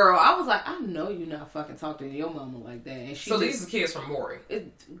little girl. I was like, I know you're not fucking talking to your mama like that. And so these are kids from Maury.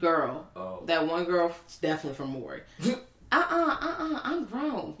 Girl, that one girl definitely from Maury. I'm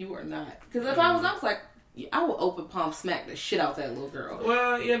grown. You are not. Because if I was like, I would open palm smack the shit out that little girl.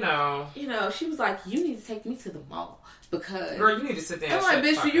 Well, she was like, you need to take me to the mall because girl, you need to sit down. I'm like,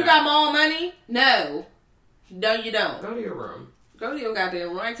 bitch, do you got mall money? No, you don't. Go to your room. Go to your goddamn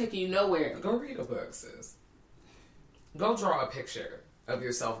room. I ain't taking you nowhere. Go read a book, sis. Go draw a picture of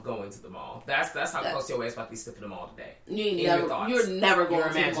yourself going to the mall. That's how close your way is about to be slipping the mall today. You're never going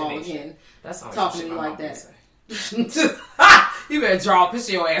to the mall again. That's all. Talking to me like that. You better draw a picture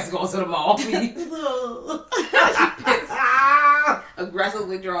of your ass going to the mall.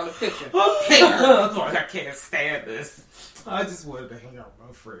 Aggressively drawing a picture. I can't stand this. I just wanted to hang out with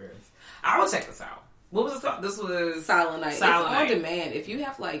my friends. I will check this out. What was this called? This was Silent Night. It's on demand. If you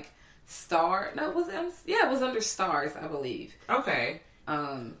have like Star. No, it was under Stars, I believe. Okay.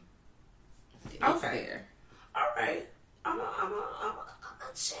 It's there. All right. I'm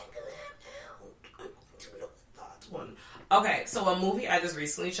check that out. I'm going to do the thoughts one. Okay, so a movie I just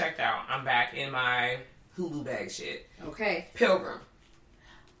recently checked out. I'm back in my Hulu bag shit. Okay. Pilgrim.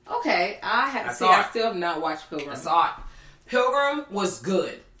 Okay, I still have not watched Pilgrim. I saw it. Pilgrim was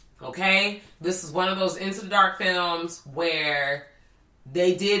good. Okay, this is one of those Into the Dark films where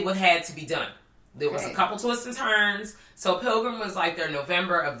they did what had to be done. There was a couple twists and turns. So Pilgrim was like their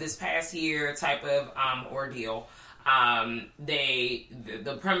November of this past year type of ordeal.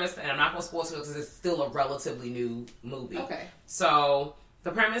 The premise, and I'm not going to spoil it because it's still a relatively new movie. Okay. So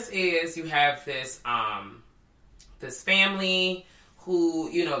the premise is you have this family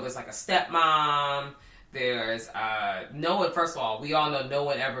who, there's like a stepmom. There's no one. First of all, we all know no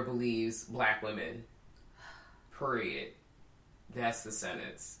one ever believes black women. Period. That's the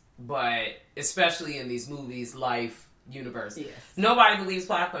sentence. But especially in these movies, life, universe, nobody believes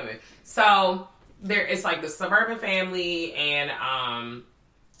black women. So it's like the suburban family and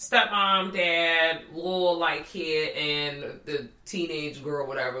stepmom, dad, little like kid, and the teenage girl,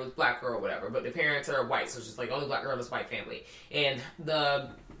 whatever, black girl, whatever. But the parents are white, so it's just like only black girl in this white family. And the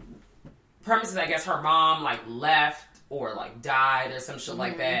premise is, I guess, her mom like left or like died or some shit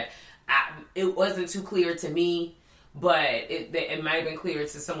like that. It wasn't too clear to me. But it might have been clear to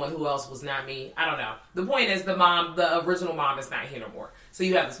someone who else was not me. I don't know. The point is the original mom is not here no more. So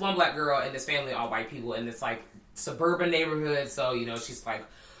you have this one black girl and this family, all white people, in this like suburban neighborhood. So, she's like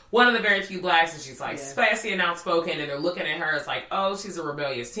one of the very few blacks, and she's like sassy and outspoken, and they're looking at her as like, oh, she's a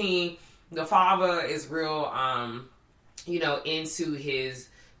rebellious teen. The father is real, into his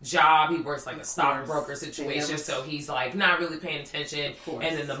job. He works like a stockbroker situation, so he's like not really paying attention.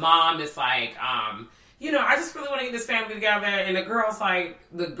 And then the mom is like, I just really want to get this family together. And the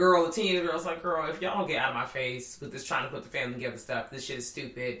teenage girl's like, girl, if y'all don't get out of my face with this trying to put the family together stuff, this shit is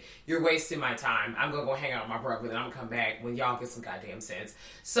stupid. You're wasting my time. I'm going to go hang out with my brother and I'm going to come back when y'all get some goddamn sense.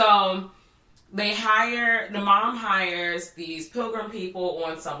 So the mom hires these pilgrim people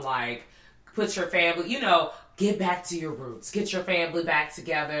on some like, put your family, get back to your roots. Get your family back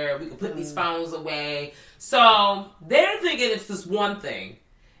together. We can put these phones away. So they're thinking it's this one thing.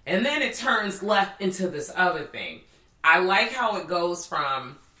 And then it turns left into this other thing. I like how it goes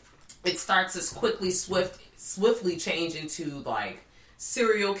from, it starts this swiftly change into like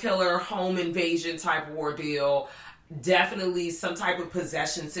serial killer, home invasion type ordeal. Definitely some type of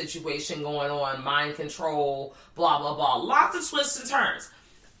possession situation going on, mind control, blah, blah, blah. Lots of twists and turns.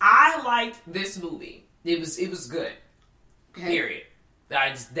 I liked this movie. It was good. Okay. Period.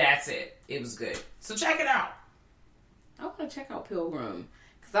 That's it. It was good. So check it out. I want to check out Pilgrim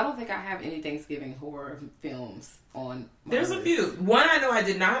because I don't think I have any Thanksgiving horror films on my There's list. A few. One I know I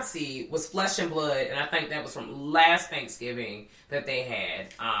did not see was Flesh and Blood, and I think that was from last Thanksgiving that they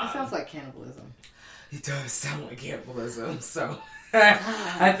had. That sounds like cannibalism. It does sound like cannibalism, so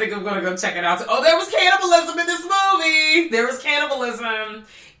I think I'm going to go check it out. Oh, there was cannibalism in this movie! There was cannibalism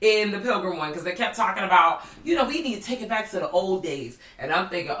in the Pilgrim one, because they kept talking about, we need to take it back to the old days. And I'm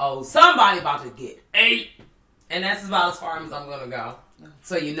thinking, somebody about to get ate. And that's about as far as I'm going to go.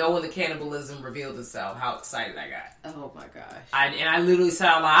 So when the cannibalism revealed itself, how excited I got. Oh my gosh. I literally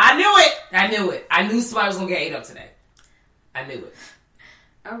sound like, I knew it. I knew somebody was going to get ate up today. I knew it.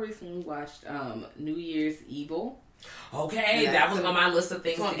 I recently watched New Year's Evil. Okay, that was on my list of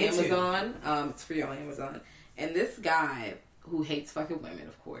things to get to. Amazon. It's free on Amazon. And this guy, who hates fucking women,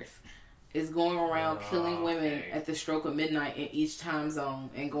 of course, is going around killing women at the stroke of midnight in each time zone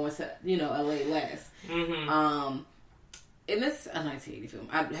and going to, LA last. Mm-hmm. And this is a 1980 film.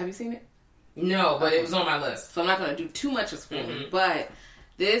 Have you seen it? No, but it was on my list. So I'm not going to do too much of spoiling, but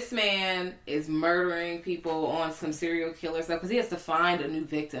this man is murdering people on some serial killer stuff because he has to find a new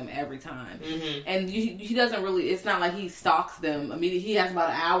victim every time. Mm-hmm. And he doesn't really, it's not like he stalks them immediately. He has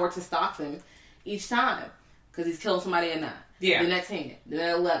about an hour to stalk them each time because he's killing somebody at 9. Yeah. The next 10. Then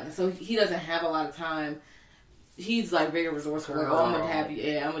at 11. So he doesn't have a lot of time. He's like very resourceful. Like, I'm going to have you.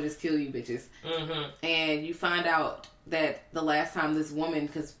 Yeah, I'm going to just kill you bitches. Mm-hmm. And you find out that the last time this woman,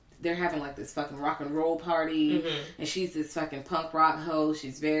 because they're having like this fucking rock and roll party, and she's this fucking punk rock host.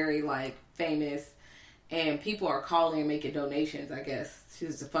 She's very like famous, and people are calling and making donations. I guess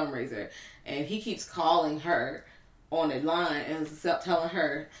she's a fundraiser, and he keeps calling her on a line and telling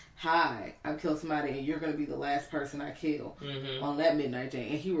her, "Hi, I've killed somebody, and you're gonna be the last person I kill on that midnight day."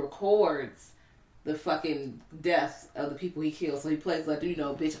 And he records the fucking deaths of the people he kills. So he plays like,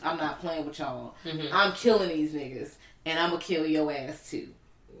 bitch, I'm not playing with y'all. I'm killing these niggas, and I'm gonna kill your ass too.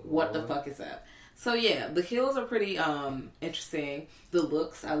 What the fuck is up? So yeah, the kills are pretty interesting. The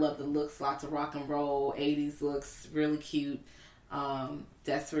looks, I love the looks. Lots of rock and roll, 80s looks, really cute.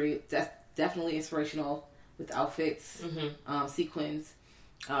 That's definitely inspirational with outfits, sequins.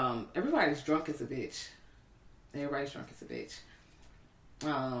 Everybody's drunk as a bitch. Everybody's drunk as a bitch.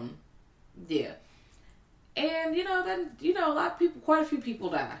 Yeah, and a lot of people, quite a few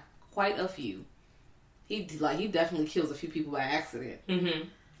people die. Quite a few. He definitely kills a few people by accident. Mm-hmm.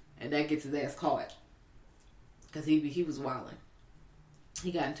 And that gets his ass caught. Because he was wilding.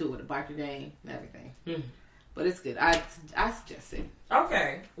 He got into it with a biker gang and everything. Mm. But it's good. I suggest it.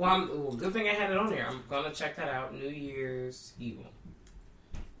 Okay. Well, good thing I had it on there. I'm going to check that out. New Year's Evil.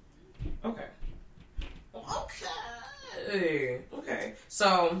 Okay. Okay.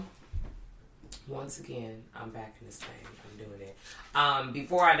 So, once again, I'm back in this thing. I'm doing it.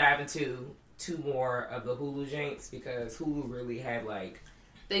 Before I dive into 2 more of the Hulu janks, because Hulu really had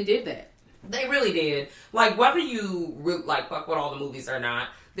they did that. They really did. Whether you fuck with all the movies or not,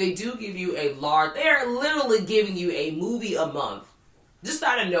 they do give you they're literally giving you a movie a month. Just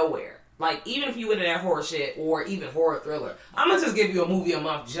out of nowhere. Even if you into that horror shit or even horror thriller, I'm gonna just give you a movie a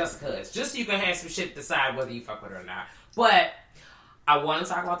month just so you can have some shit to decide whether you fuck with it or not. But I want to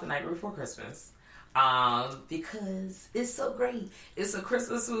talk about The Night Before Christmas. Because it's so great. It's a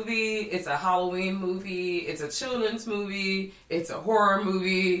Christmas movie, it's a Halloween movie, it's a children's movie, it's a horror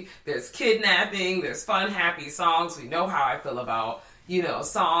movie, there's kidnapping, there's fun, happy songs. We know how I feel about,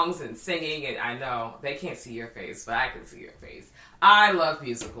 songs and singing, and I know they can't see your face, but I can see your face. I love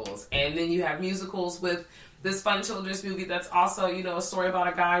musicals. And then you have musicals with this fun children's movie that's also, a story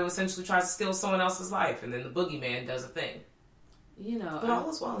about a guy who essentially tries to steal someone else's life, and then the boogeyman does a thing. But all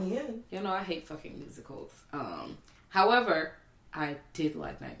is well in the end. I hate fucking musicals. However, I did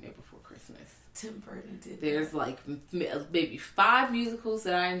like Nightmare Before Christmas. Tim Burton did. There's maybe 5 musicals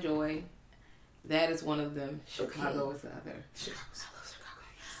that I enjoy. That is one of them. Chicago is the other.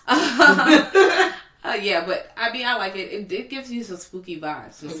 I love Chicago. Yeah, but I like it. It gives you some spooky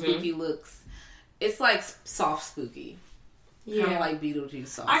vibes, some spooky looks. It's like soft spooky. Kind of like Beetlejuice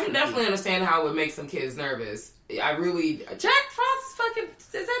sauce. I can definitely understand how it would make some kids nervous. Jack Frost is fucking...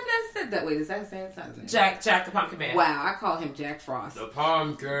 Is that saying? Jack the Pumpkin Man. Wow, I call him Jack Frost. The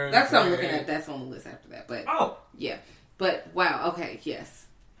Pumpkin. That's what I'm looking at. That's on the list after that. But yeah. But wow, okay, yes.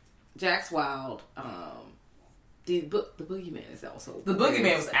 Jack's wild. The Boogeyman is also... The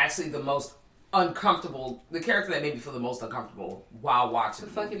Boogeyman was actually the most uncomfortable... The character that made me feel the most uncomfortable while watching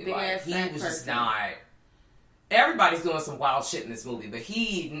the fucking movie. big ass he was person. just not... Everybody's doing some wild shit in this movie, but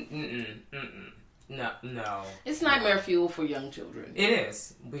he... No. It's nightmare fuel for young children. It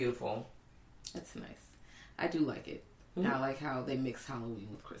is. Beautiful. That's nice. I do like it. Mm-hmm. I like how they mix Halloween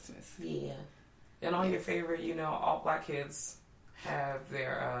with Christmas. Yeah. And all your favorite, all black kids have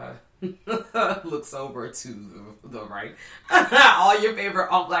their... looks over to the right. All your favorite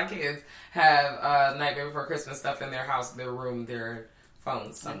all black kids have Nightmare Before Christmas stuff in their house, their room, their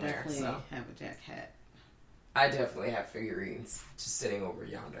phones somewhere. I definitely have a Jack hat. I definitely have figurines just sitting over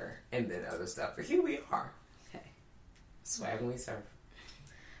yonder, and then other stuff. But here we are. Okay. Swag and we serve.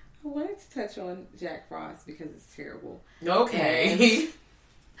 I wanted to touch on Jack Frost because it's terrible. Okay.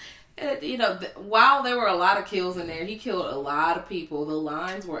 And, while there were a lot of kills in there, he killed a lot of people. The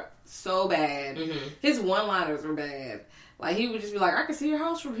lines were so bad. Mm-hmm. His one-liners were bad. Like, he would just be like, I can see your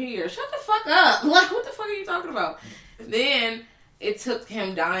house from here. Shut the fuck up. Like, what the fuck are you talking about? Then... It took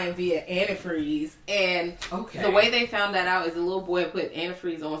him dying via antifreeze, and the way they found that out is the little boy put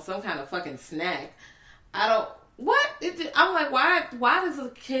antifreeze on some kind of fucking snack. I'm like, why does a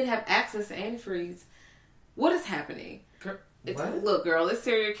kid have access to antifreeze? What is happening? Look, girl, this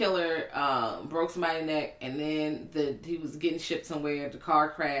serial killer broke somebody's neck, and then he was getting shipped somewhere. The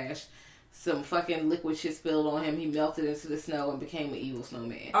car crashed. Some fucking liquid shit spilled on him. He melted into the snow and became an evil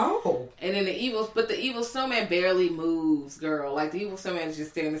snowman. Oh. And then the evil snowman barely moves, girl. Like, the evil snowman is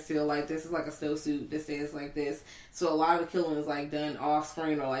just standing still like this. It's like a snowsuit that stands like this. So a lot of the killing is, like, done off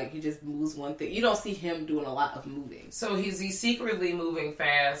screen, or, like, he just moves one thing. You don't see him doing a lot of moving. So is he secretly moving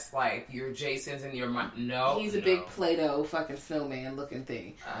fast, like your Jasons and your... No. He's a big Play-Doh fucking snowman looking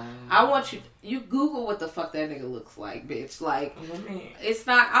thing. I want you Google what the fuck that nigga looks like, bitch. Like, it's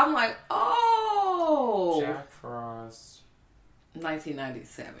not... I'm like, Jack Frost.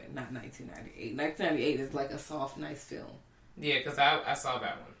 1997, not 1998. 1998 is like a soft, nice film. Yeah, because I saw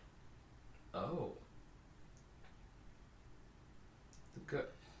that one. Oh. Good.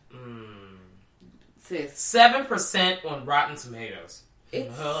 7% on Rotten Tomatoes.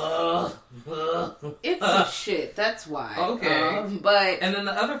 It's some shit. That's why. Okay. But and then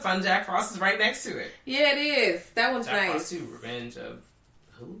the other fun Jack Frost is right next to it. Yeah, it is. That one's Jack nice. Frost 2, Revenge of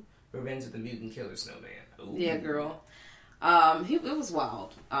who? Revenge of the Mutant Killer Snowman. Ooh. Yeah, girl. It was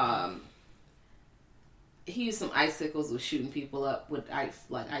wild. He used some icicles, was shooting people up with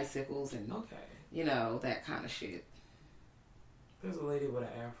icicles and that kind of shit. There's a lady with an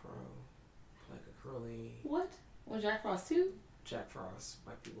afro, like a curly. What? Was Jack Frost too? Jack Frost,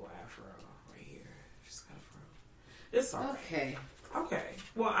 white people afro, right here. She's got a fro. It's all right. Okay.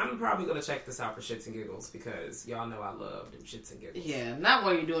 Well, I'm probably gonna check this out for shits and giggles because y'all know I love them shits and giggles. Yeah, not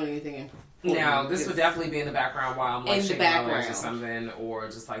while you're doing anything important. Now, this would definitely be in the background while I'm like shaking my legs or something, or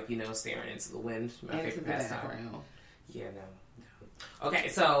just like staring into the wind. My favorite pastime. Yeah, no. Okay,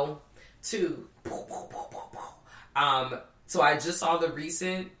 so so I just saw the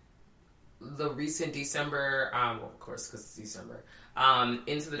recent December, of course, because it's December,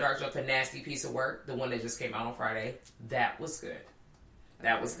 Into the Dark Jump, a nasty piece of work, the one that just came out on Friday. That was good.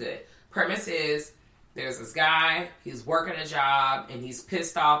 Premise is, there's this guy, he's working a job, and he's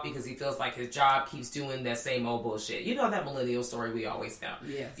pissed off because he feels like his job keeps doing that same old bullshit. You know that millennial story we always tell.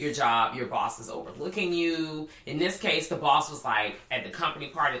 Yes. Your job, your boss is overlooking you. In this case, the boss was like at the company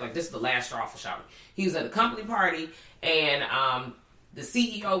party, like this is the last straw for Shawty. He was at the company party, and the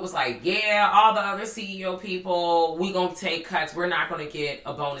CEO was like, yeah, all the other CEO people, we gonna take cuts. We're not gonna get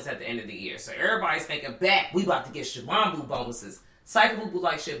a bonus at the end of the year. So everybody's thinking, bet we about to get Shabambu bonuses. Psycho Boo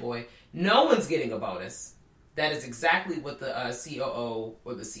like shit, boy. No one's getting a bonus. That is exactly what the COO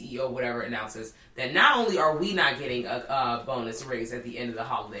or the CEO, whatever, announces. That not only are we not getting a bonus raise at the end of the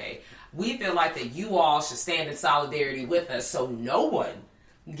holiday, we feel like that you all should stand in solidarity with us so no one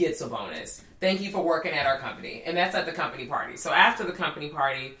gets a bonus. Thank you for working at our company. And that's at the company party. So after the company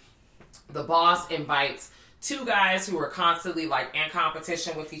party, the boss invites two guys who are constantly like in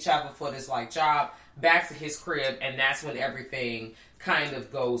competition with each other for this like job back to his crib, and that's when everything kind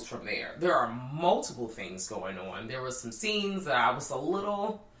of goes from there. There are multiple things going on. There were some scenes that I was a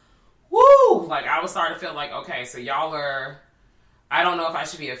little like I was starting to feel like, okay, so y'all are, I don't know if I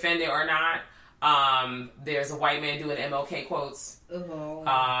should be offended or not. There's a white man doing MLK quotes.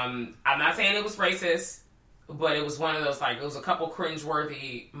 I'm not saying it was racist, But it was one of those, like, it was a couple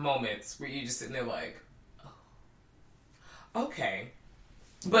cringeworthy moments where you just sitting there like, oh, okay.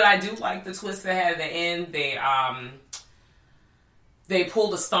 But I do like the twist they had at the end. They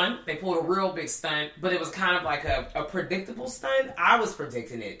pulled a stunt. They pulled a real big stunt, but it was kind of like a predictable stunt. I was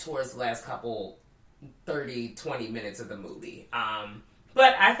predicting it towards the last couple 30, 20 minutes of the movie.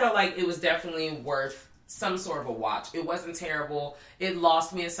 But I felt like it was definitely worth some sort of a watch. It wasn't terrible. It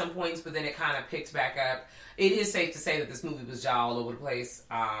lost me at some points, but then it kind of picked back up. It is safe to say that this movie was all over the place,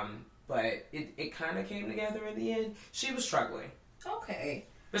 but it kind of came together in the end. She was struggling. Okay.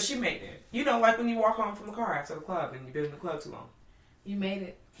 But she made it. You know, like when you walk home from the car after the club and you've been in the club too long. You made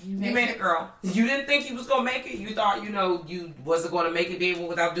it. You made it, girl. You didn't think you was going to make it. You thought, you wasn't going to make it be able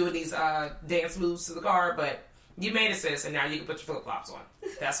without doing these dance moves to the car, but you made it, sis, and now you can put your flip-flops on.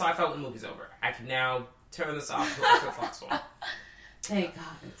 That's how I felt when the movie's over. I can now turn this off and put my flip-flops on. Thank God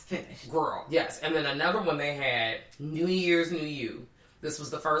it's finished. Girl, yes. And then another one they had, New Year's, New You. This was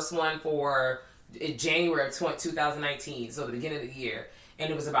the first one for January of 2019, so the beginning of the year.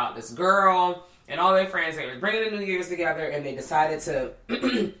 And it was about this girl and all their friends. They were bringing the New Year's together, and they decided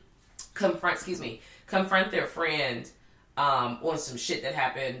to confront their friend on some shit that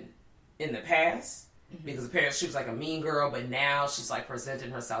happened in the past. Because apparently she was like a mean girl, but now she's like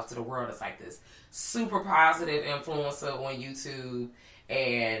presenting herself to the world as like this super positive influencer on YouTube.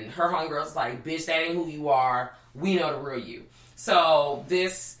 And her homegirl's like, bitch, that ain't who you are. We know the real you. So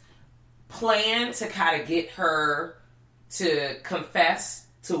this plan to kind of get her to confess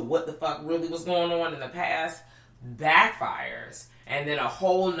to what the fuck really was going on in the past backfires. And then a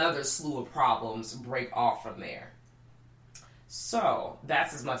whole nother slew of problems break off from there. So,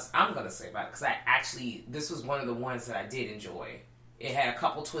 that's as much as I'm going to say about it. Because this was one of the ones that I did enjoy. It had a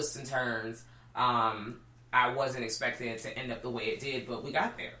couple twists and turns. I wasn't expecting it to end up the way it did, but we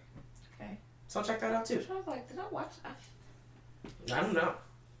got there. Okay. So check that out too. I was like, did I watch? I don't know.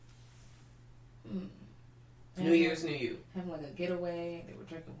 New Year's, New You. Having like a getaway. They were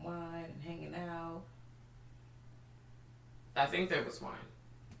drinking wine and hanging out. I think there was wine.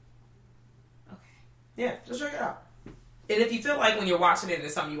 Okay. Yeah, just check it out. And if you feel like when you're watching it,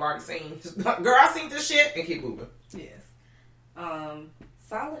 it's something you already seen, just, girl, I seen this shit, and keep moving. Yes.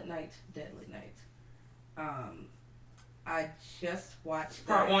 Silent Night, Deadly Night. I just watched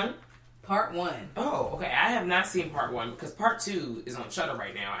Part 1? Part 1. Oh, okay. I have not seen Part 1 because Part 2 is on Shudder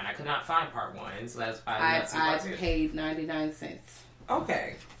right now, and I could not find Part 1, so that's why I did not see Part 2. I paid 99 cents.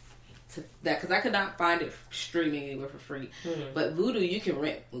 Okay. To that, because I could not find it streaming anywhere for free. Mm-hmm. But Vudu, you can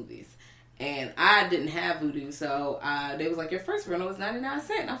rent movies. And I didn't have Vudu, so they was like, your first rental was 99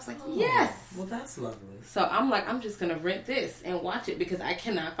 cents. And I was like, yes. Well, that's lovely. So I'm like, I'm just going to rent this and watch it because I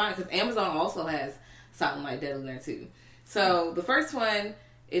cannot find it. Because Amazon also has Silent Night, Deadly Night too. So the first one,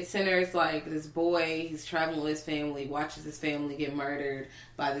 it centers like this boy, he's traveling with his family, watches his family get murdered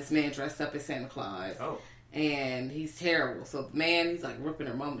by this man dressed up as Santa Claus. Oh. And he's terrible. So the man, he's like ripping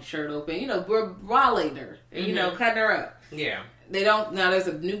her mama's shirt open. We're violating her. And, cutting her up. Yeah. Now there's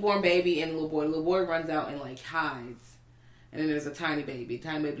a newborn baby and a little boy. The little boy runs out and like hides. And then there's a tiny baby.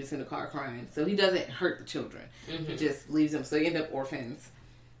 Tiny baby just in the car crying. So he doesn't hurt the children. Mm-hmm. He just leaves them. So they end up orphans.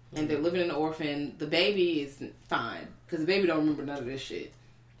 Mm-hmm. And they're living in the orphan. The baby is fine. Because the baby don't remember none of this shit.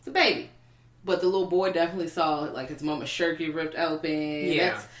 It's a baby. But the little boy definitely saw like his mama's shirt get ripped open.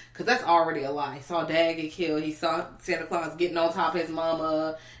 Yeah. Because that's already a lie. He saw Dad get killed. He saw Santa Claus getting on top of his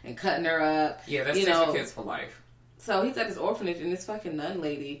mama and cutting her up. Yeah, that's just kids for life. So he's at this orphanage, and this fucking nun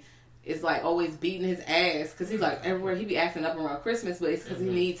lady is like always beating his ass because he's like everywhere. He be acting up around Christmas, but it's because he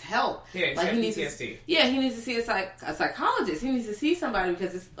needs help. Yeah, he's like he needs PTSD. He needs to see a psychologist. He needs to see somebody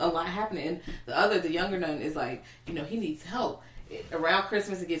because it's a lot happening. And the younger nun is like, he needs help. Around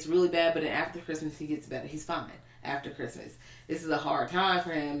Christmas it gets really bad, but then after Christmas he gets better. He's fine after Christmas. This is a hard time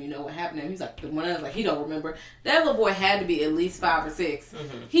for him. What happened to him? He's like, the one is like, he don't remember. That little boy had to be at least 5 or 6.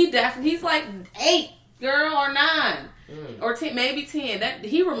 Mm-hmm. He's like 8, girl, or 9. Or 10, maybe 10. That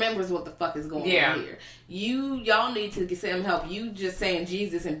he remembers what the fuck is going on here. Y'all need to get him help. You just saying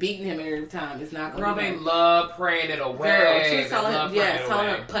Jesus and beating him every time is not going to be. Girl, they love praying it away. Girl, she's telling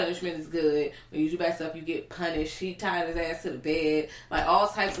her punishment is good. When you do bad stuff, you get punished. She tied his ass to the bed. Like all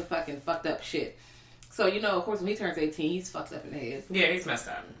types of fucking fucked up shit. So, of course, when he turns 18, he's fucked up in the head. Yeah, he's messed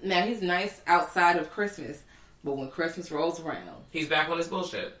up. Now, he's nice outside of Christmas, but when Christmas rolls around, he's back on his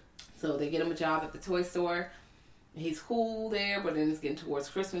bullshit. So they get him a job at the toy store. He's cool there, but then it's getting towards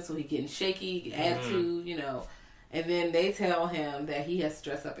Christmas, so he's getting shaky, attitude, And then they tell him that he has to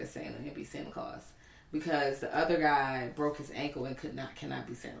dress up as Santa and be Santa Claus because the other guy broke his ankle and cannot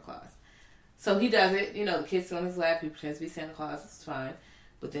be Santa Claus. So he does it. The kid's on his lap. He pretends to be Santa Claus. It's fine.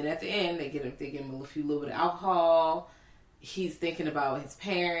 But then at the end, they give him a little bit of alcohol. He's thinking about his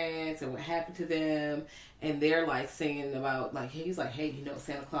parents and what happened to them. And they're like singing about, like, he's like, hey, you know what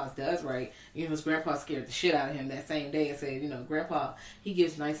Santa Claus does, right? You know, his grandpa scared the shit out of him that same day and said, you know, Grandpa, he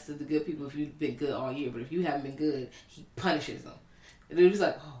gives nice to the good people if you've been good all year. But if you haven't been good, he punishes them. And then he's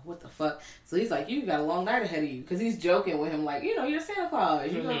like, oh, what the fuck? So he's like, you got a long night ahead of you. Because he's joking with him like, you know, you're Santa Claus.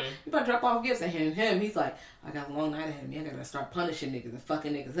 You about to drop off gifts. And he's like, I got a long night ahead of me. I got to start punishing niggas and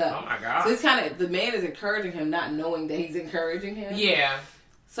fucking niggas up. Oh, my God. So it's kind of, the man is encouraging him, not knowing that he's encouraging him. Yeah.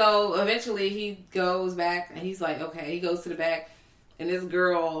 So eventually he goes back and he's like, okay, he goes to the back. And this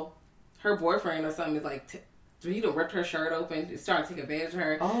girl, her boyfriend or something is like, he ripped her shirt open. Started taking advantage of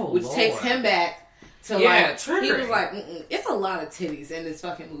her. Oh, which Lord. takes him back. So triggering. He was like, it's a lot of titties in this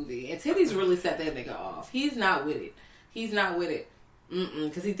fucking movie. And titties really set that nigga off. He's not with it.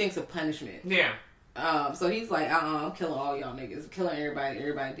 Because he thinks of punishment. Yeah. So he's like, I'm killing all y'all niggas. I'm killing everybody.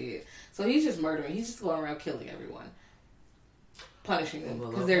 Everybody dead. So he's just murdering. He's just going around killing everyone. Punishing them.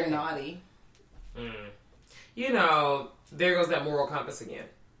 Because they're naughty. You know, there goes that moral compass again.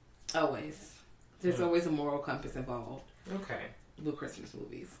 Always. There's always a moral compass involved. Okay. With Christmas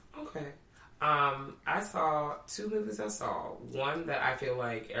movies. Okay. I saw 2 movies I saw. One that I feel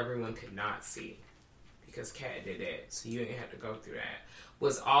like everyone could not see because Kat did it, so you didn't have to go through that.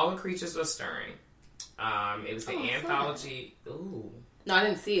 Was All the Creatures Were Stirring. It was the anthology. Ooh. No, I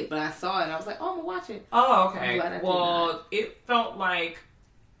didn't see it, but I saw it and I was like, oh, I'm gonna watch it. Oh, okay. Well, it felt like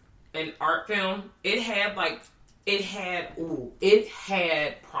an art film. It had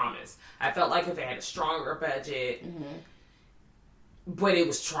promise. I felt like if it had a stronger budget, but it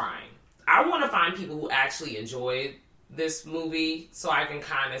was trying. I want to find people who actually enjoyed this movie so I can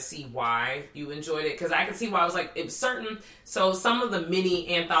kind of see why you enjoyed it. Because I can see why I was like, it was certain. So some of the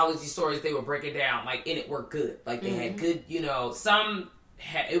mini anthology stories they were breaking down, like, in it were good. Like, they had good, you know,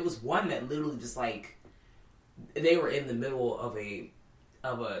 it was one that literally just like, they were in the middle of a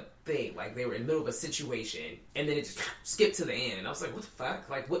thing. Like, they were in the middle of a situation. And then it just skipped to the end. And I was like, what the fuck?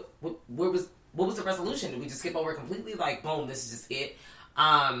 Like, what was the resolution? Did we just skip over it completely? Like, boom, this is just it.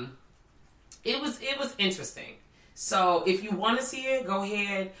 It was interesting. So if you want to see it, go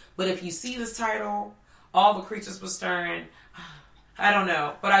ahead. But if you see this title, All the Creatures Were Stirring, I don't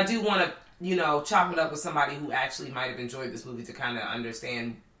know. But I do want to, you know, chop it up with somebody who actually might have enjoyed this movie to kind of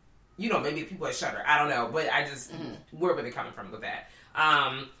understand, you know, maybe people at Shudder. I don't know. But I just, where were they coming from with that?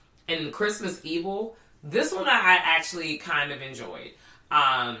 And Christmas Evil, this one I actually kind of enjoyed.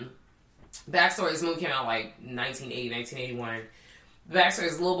 Backstory, this movie came out like 1980, 1981. The backstory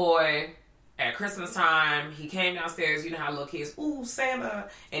is a little boy. At Christmas time, he came downstairs, you know how little kids, ooh, Santa,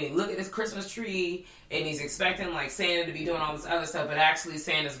 and he looked at this Christmas tree, and he's expecting, like, Santa to be doing all this other stuff, but actually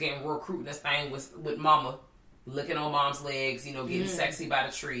Santa's getting real crude in this thing with Mama, licking on Mom's legs, you know, getting sexy by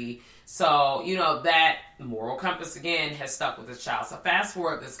the tree. So, you know, that moral compass, again, has stuck with this child. So fast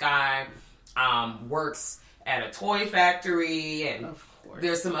forward, this guy works at a toy factory, and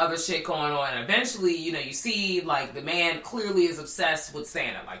there's some other shit going on. And eventually, you know, you see, like, the man clearly is obsessed with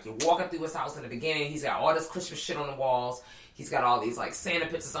Santa. Like, you walk up through his house in the beginning, he's got all this Christmas shit on the walls. He's got all these, like, Santa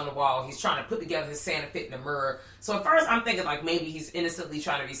pictures on the wall. He's trying to put together his Santa fit in the mirror. So at first, I'm thinking, like, maybe he's innocently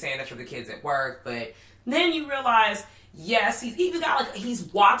trying to be Santa for the kids at work. But then you realize, yes, he's even got, like, he's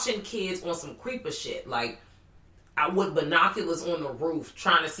watching kids on some creeper shit. Like, with binoculars on the roof,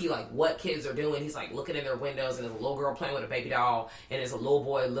 trying to see, like, what kids are doing. He's, like, looking in their windows, and there's a little girl playing with a baby doll, and there's a little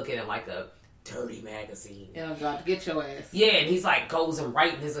boy looking at, like, a dirty magazine. Yeah, I'm about to get your ass. Yeah, and he's, like, goes and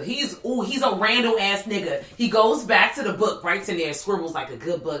writing he's a random-ass nigga. He goes back to the book, writes in there, and scribbles, like, a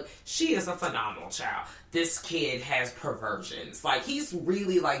good book. She is a phenomenal child. This kid has perversions. Like, he's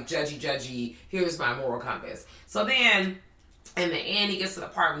really, like, judgy. Here's my moral compass. So then, in the end, he gets to the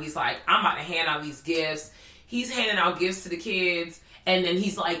part where he's like, I'm about to hand out these gifts. He's handing out gifts to the kids, and then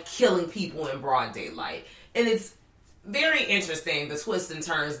he's, like, killing people in broad daylight. And it's very interesting, the twists and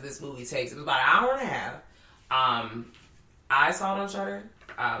turns this movie takes. It was about an hour and a half. I saw it on Shudder,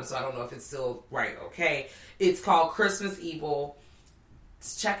 so I don't know if it's still okay. It's called Christmas Evil.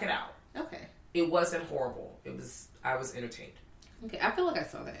 Check it out. Okay. It wasn't horrible. I was entertained. Okay, I feel like I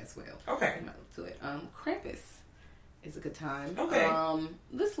saw that as well. Okay. I might look to it. Krampus is a good time. Okay.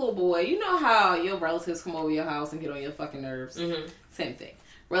 This little boy, you know how your relatives come over your house and get on your fucking nerves? Mm-hmm. Same thing.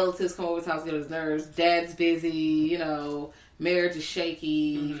 Relatives come over his house and get on his nerves. Dad's busy, you know, marriage is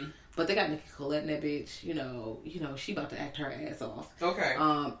shaky. Mm-hmm. But they got Nikki Collette in that bitch. You know, she about to act her ass off. Okay.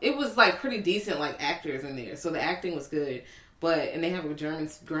 It was, like, pretty decent, like, actors in there. So the acting was good. and they have a German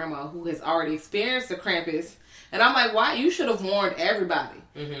grandma who has already experienced the Krampus. And I'm like, why? You should have warned everybody.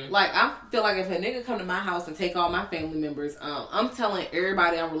 Mm-hmm. Like, I feel like if a nigga come to my house and take all my family members, I'm telling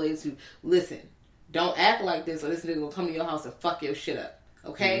everybody I'm related to, listen, don't act like this or this nigga will come to your house and fuck your shit up.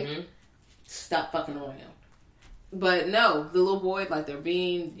 Okay? Mm-hmm. Stop fucking around. But no, the little boy, like, they're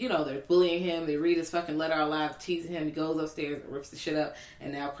being, they're bullying him. They read his fucking letter out loud, teasing him. He goes upstairs and rips the shit up.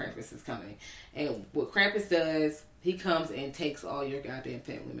 And now Krampus is coming. And what Krampus does, he comes and takes all your goddamn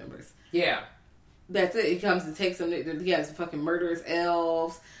family members. Yeah. That's it. He comes and takes them. He has fucking murderous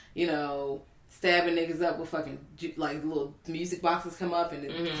elves, stabbing niggas up with fucking, like, little music boxes come up and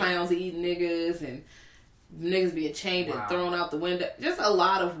the clowns are eating niggas and niggas being chained and thrown out the window. Just a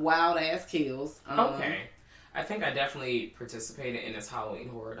lot of wild-ass kills. Okay. I think I definitely participated in this Halloween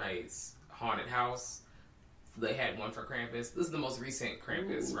Horror Nights haunted house. They had one for Krampus. This is the most recent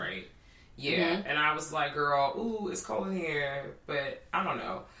Krampus, right? Yeah. Mm-hmm. And I was like, girl, ooh, it's cold in here. But I don't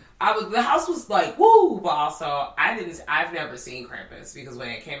know. The house was like, woo, but also I've never seen Krampus because when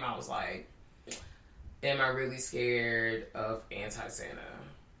it came out, I was like, am I really scared of Anti-Santa?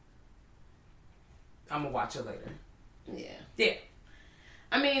 I'm gonna watch it later. Yeah. Yeah.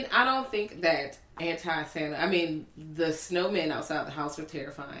 I mean, I don't think that Anti-Santa, the snowmen outside the house are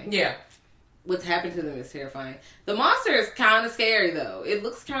terrifying. Yeah. What's happened to them is terrifying. The monster is kind of scary, though. It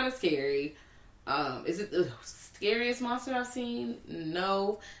looks kind of scary. Is it the scariest monster I've seen?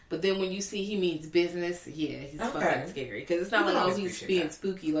 No. But then when you see he means business, yeah, he's fucking scary. Because it's not like, he's being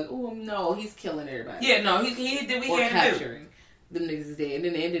spooky. Like, oh, no, he's killing everybody. Yeah, no, he did what he had to do. Capturing them niggas is dead. And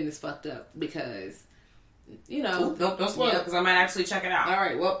then the ending is fucked up because, Ooh, don't spoil it because I might actually check it out. All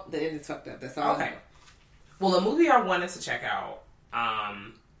right, well, the ending's fucked up. That's all. Okay. Well, a movie I wanted to check out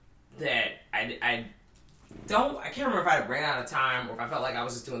that I can't remember if I ran out of time or if I felt like I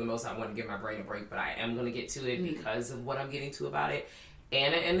was just doing the most. I wanted to give my brain a break, but I am going to get to it because of what I'm getting to about it.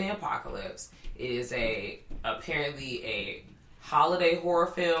 Anna and the Apocalypse. It is apparently a holiday horror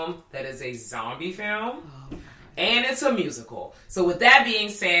film that is a zombie film. Oh. And it's a musical. So with that being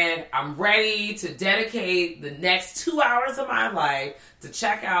said, I'm ready to dedicate the next 2 hours of my life to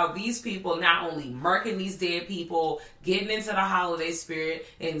check out these people not only murking these dead people, getting into the holiday spirit,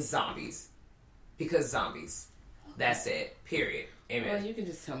 and zombies. Because zombies. That's it. Period. Amen. Well, you can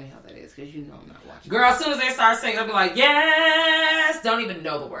just tell me how that is because you know I'm not watching. Girl, as soon as they start singing, I'll be like, yes! Don't even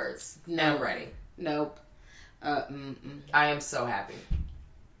know the words. No. I'm ready. Nope. I am so happy.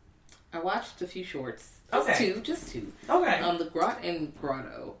 I watched a few shorts. Just two. Okay. The Grot and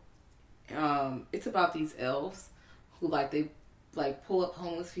Grotto. It's about these elves who they pull up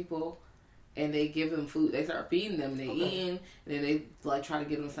homeless people and they give them food. They start feeding them. They eating, and then they try to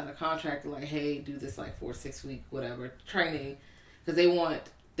get them to sign a contract. Hey, do this 4 or 6 week whatever training because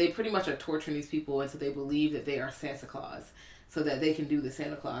they pretty much are torturing these people until they believe that they are Santa Claus. So that they can do the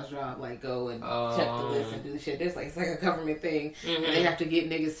Santa Claus job, go and check the list and do the shit. There's it's like a government thing, and they have to get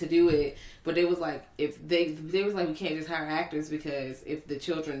niggas to do it. But they was if they was we can't just hire actors because if the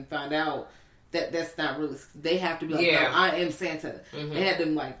children find out that's not really, they have to be no, I am Santa. Mm-hmm. They had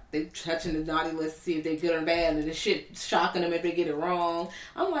them they touching the naughty list to see if they good or bad, and the shit shocking them if they get it wrong.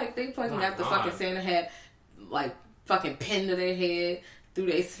 I'm they fucking got the fucking Santa hat fucking pinned to their head through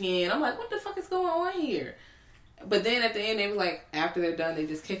their skin. I'm what the fuck is going on here? But then at the end, they was after they're done, they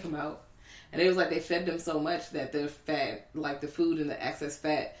just kick them out. And it was they fed them so much that their fat, the food and the excess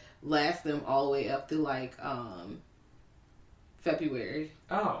fat, lasts them all the way up to February.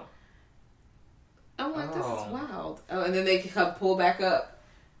 Oh. I'm this is wild. Oh, and then they come pull back up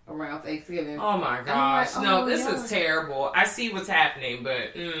around Thanksgiving. Oh my gosh. No, this is terrible. I see what's happening,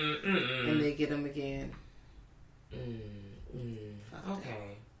 but and they get them again.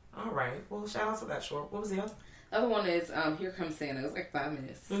 Okay. All right. Well, shout out to that short. What was the other? Other one is Here Comes Santa. It was 5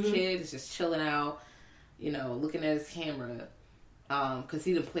 minutes. Mm-hmm. The kid is just chilling out, looking at his camera, because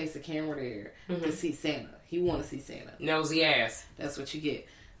he done placed the camera there to see Santa. He want to see Santa. Nosy ass. That's what you get.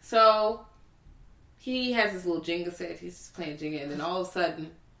 So he has this little Jenga set. He's just playing Jenga, and then all of a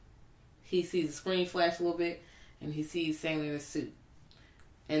sudden he sees the screen flash a little bit, and he sees Santa in a suit,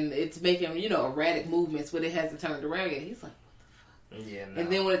 and it's making erratic movements, but it hasn't turned around yet. He's like, what the fuck? Yeah. No.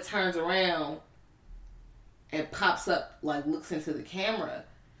 And then when it turns around and pops up, looks into the camera,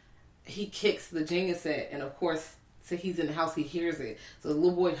 he kicks the Jenga set, and of course, so he's in the house, he hears it. So the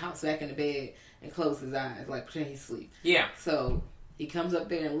little boy hops back in the bed and closes his eyes, pretend he's asleep. Yeah. So he comes up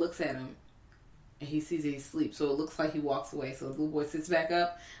there and looks at him, and he sees that he's asleep. So it looks like he walks away. So the little boy sits back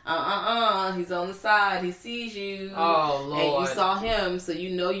up. He's on the side. He sees you. Oh, Lord. And you saw him, so you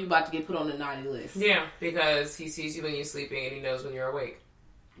know you about to get put on the naughty list. Yeah, because he sees you when you're sleeping, and he knows when you're awake.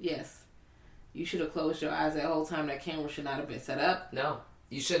 Yes. You should have closed your eyes that whole time. That camera should not have been set up. No.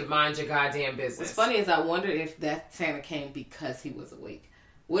 You should have mind your goddamn business. What's funny is I wondered if that Santa came because he was awake.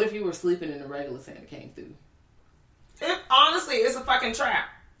 What if you were sleeping and the regular Santa came through? Honestly, it's a fucking trap.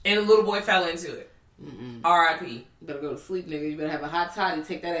 And the little boy fell into it. R.I.P. You better go to sleep, nigga. You better have a hot toddy.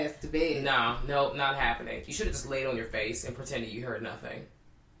 Take that ass to bed. No, not happening. You should have just laid on your face and pretended you heard nothing.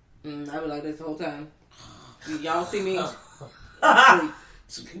 I was like this the whole time. Y'all see me?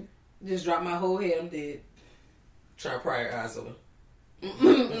 Just drop my whole head. I'm dead. Try to pry your eyes open.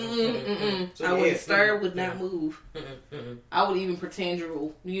 I would stir, would not move. I would even pretend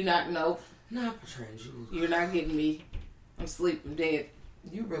drool. You not know. Not pretend drool. You're not getting me. I'm asleep. I'm dead.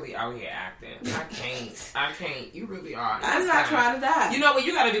 You really out here acting. I can't. You really are. I'm not trying to die. You know what?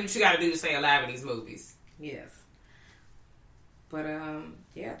 You gotta do what you gotta do to stay alive in these movies. Yes. But,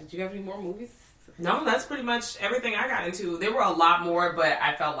 yeah. Did you have any more movies? No, that's pretty much everything I got into. There were a lot more, but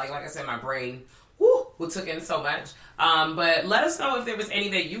I felt like I said, my brain took in so much. But let us know if there was any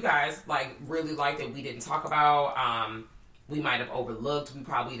that you guys really liked that we didn't talk about. We might have overlooked. We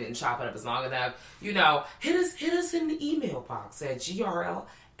probably didn't chop it up as long enough. Hit us in the email box at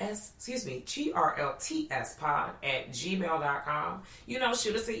grltspod@gmail.com.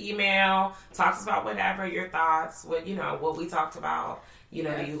 Shoot us an email. Talk to us about whatever, your thoughts, what we talked about.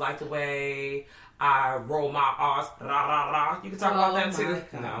 Yes. Do you like the way I roll my R's? You can talk about that too.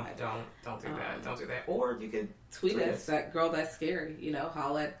 No, don't do that. Don't do that. Or you can tweet us that girl that's scary.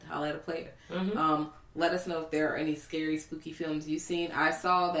 Holla at a player. Mm-hmm. Let us know if there are any scary, spooky films you've seen. I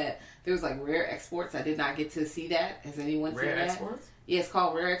saw that there was Rare Exports. I did not get to see that. Has anyone seen that? Rare Exports? Yeah, it's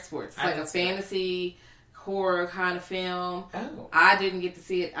called Rare Exports. It's a fantasy horror kind of film. Oh. I didn't get to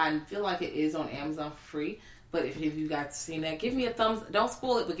see it. I feel like it is on Amazon for free. But if you guys seen that, give me a thumbs. Don't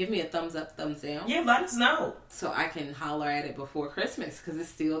spoil it, but give me a thumbs up, thumbs down. Yeah, let us know so I can holler at it before Christmas because it's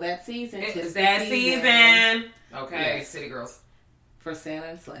still that season. It's that season. Okay, yes. City Girls for Santa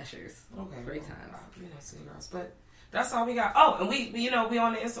and slashers. Okay, great times. City Girls, but that's all we got. Oh, and we we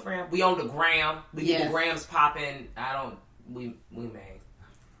on the Instagram. We on the gram. We get the grams popping. We may.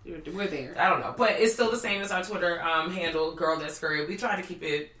 We're there. I don't know. But it's still the same as our Twitter handle, Girl That's Scary. We try to keep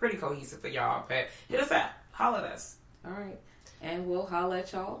it pretty cohesive for y'all. But hit us up. Holler at us. All right. And we'll holler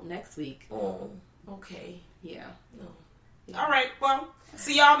at y'all next week. Oh, okay. Yeah. No. Yeah. All right. Well,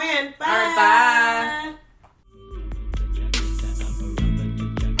 see y'all then. Bye. All right, bye.